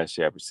that Cash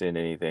App or send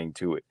anything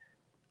to it.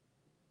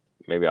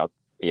 Maybe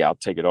I'll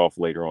take it off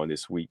later on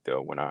this week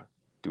though when I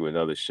do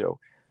another show.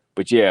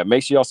 But yeah,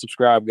 make sure y'all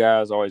subscribe,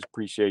 guys. Always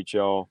appreciate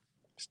y'all.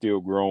 Still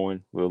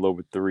growing, a little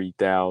over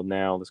 3,000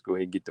 now. Let's go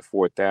ahead and get to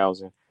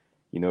 4,000.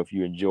 If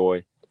you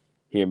enjoy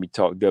hearing me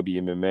talk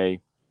WMMA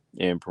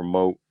and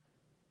promote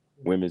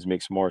women's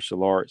mixed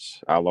martial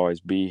arts, I'll always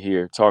be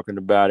here talking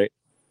about it.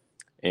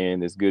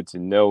 And it's good to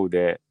know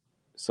that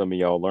some of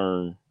y'all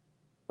learn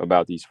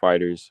about these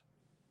fighters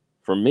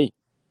from me,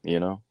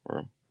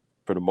 or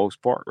for the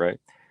most part, right?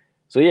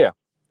 So yeah,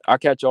 I'll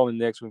catch y'all in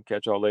the next one.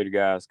 Catch y'all later,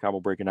 guys. Combo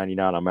Breaker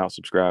 99. I'm out.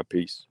 Subscribe.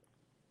 Peace.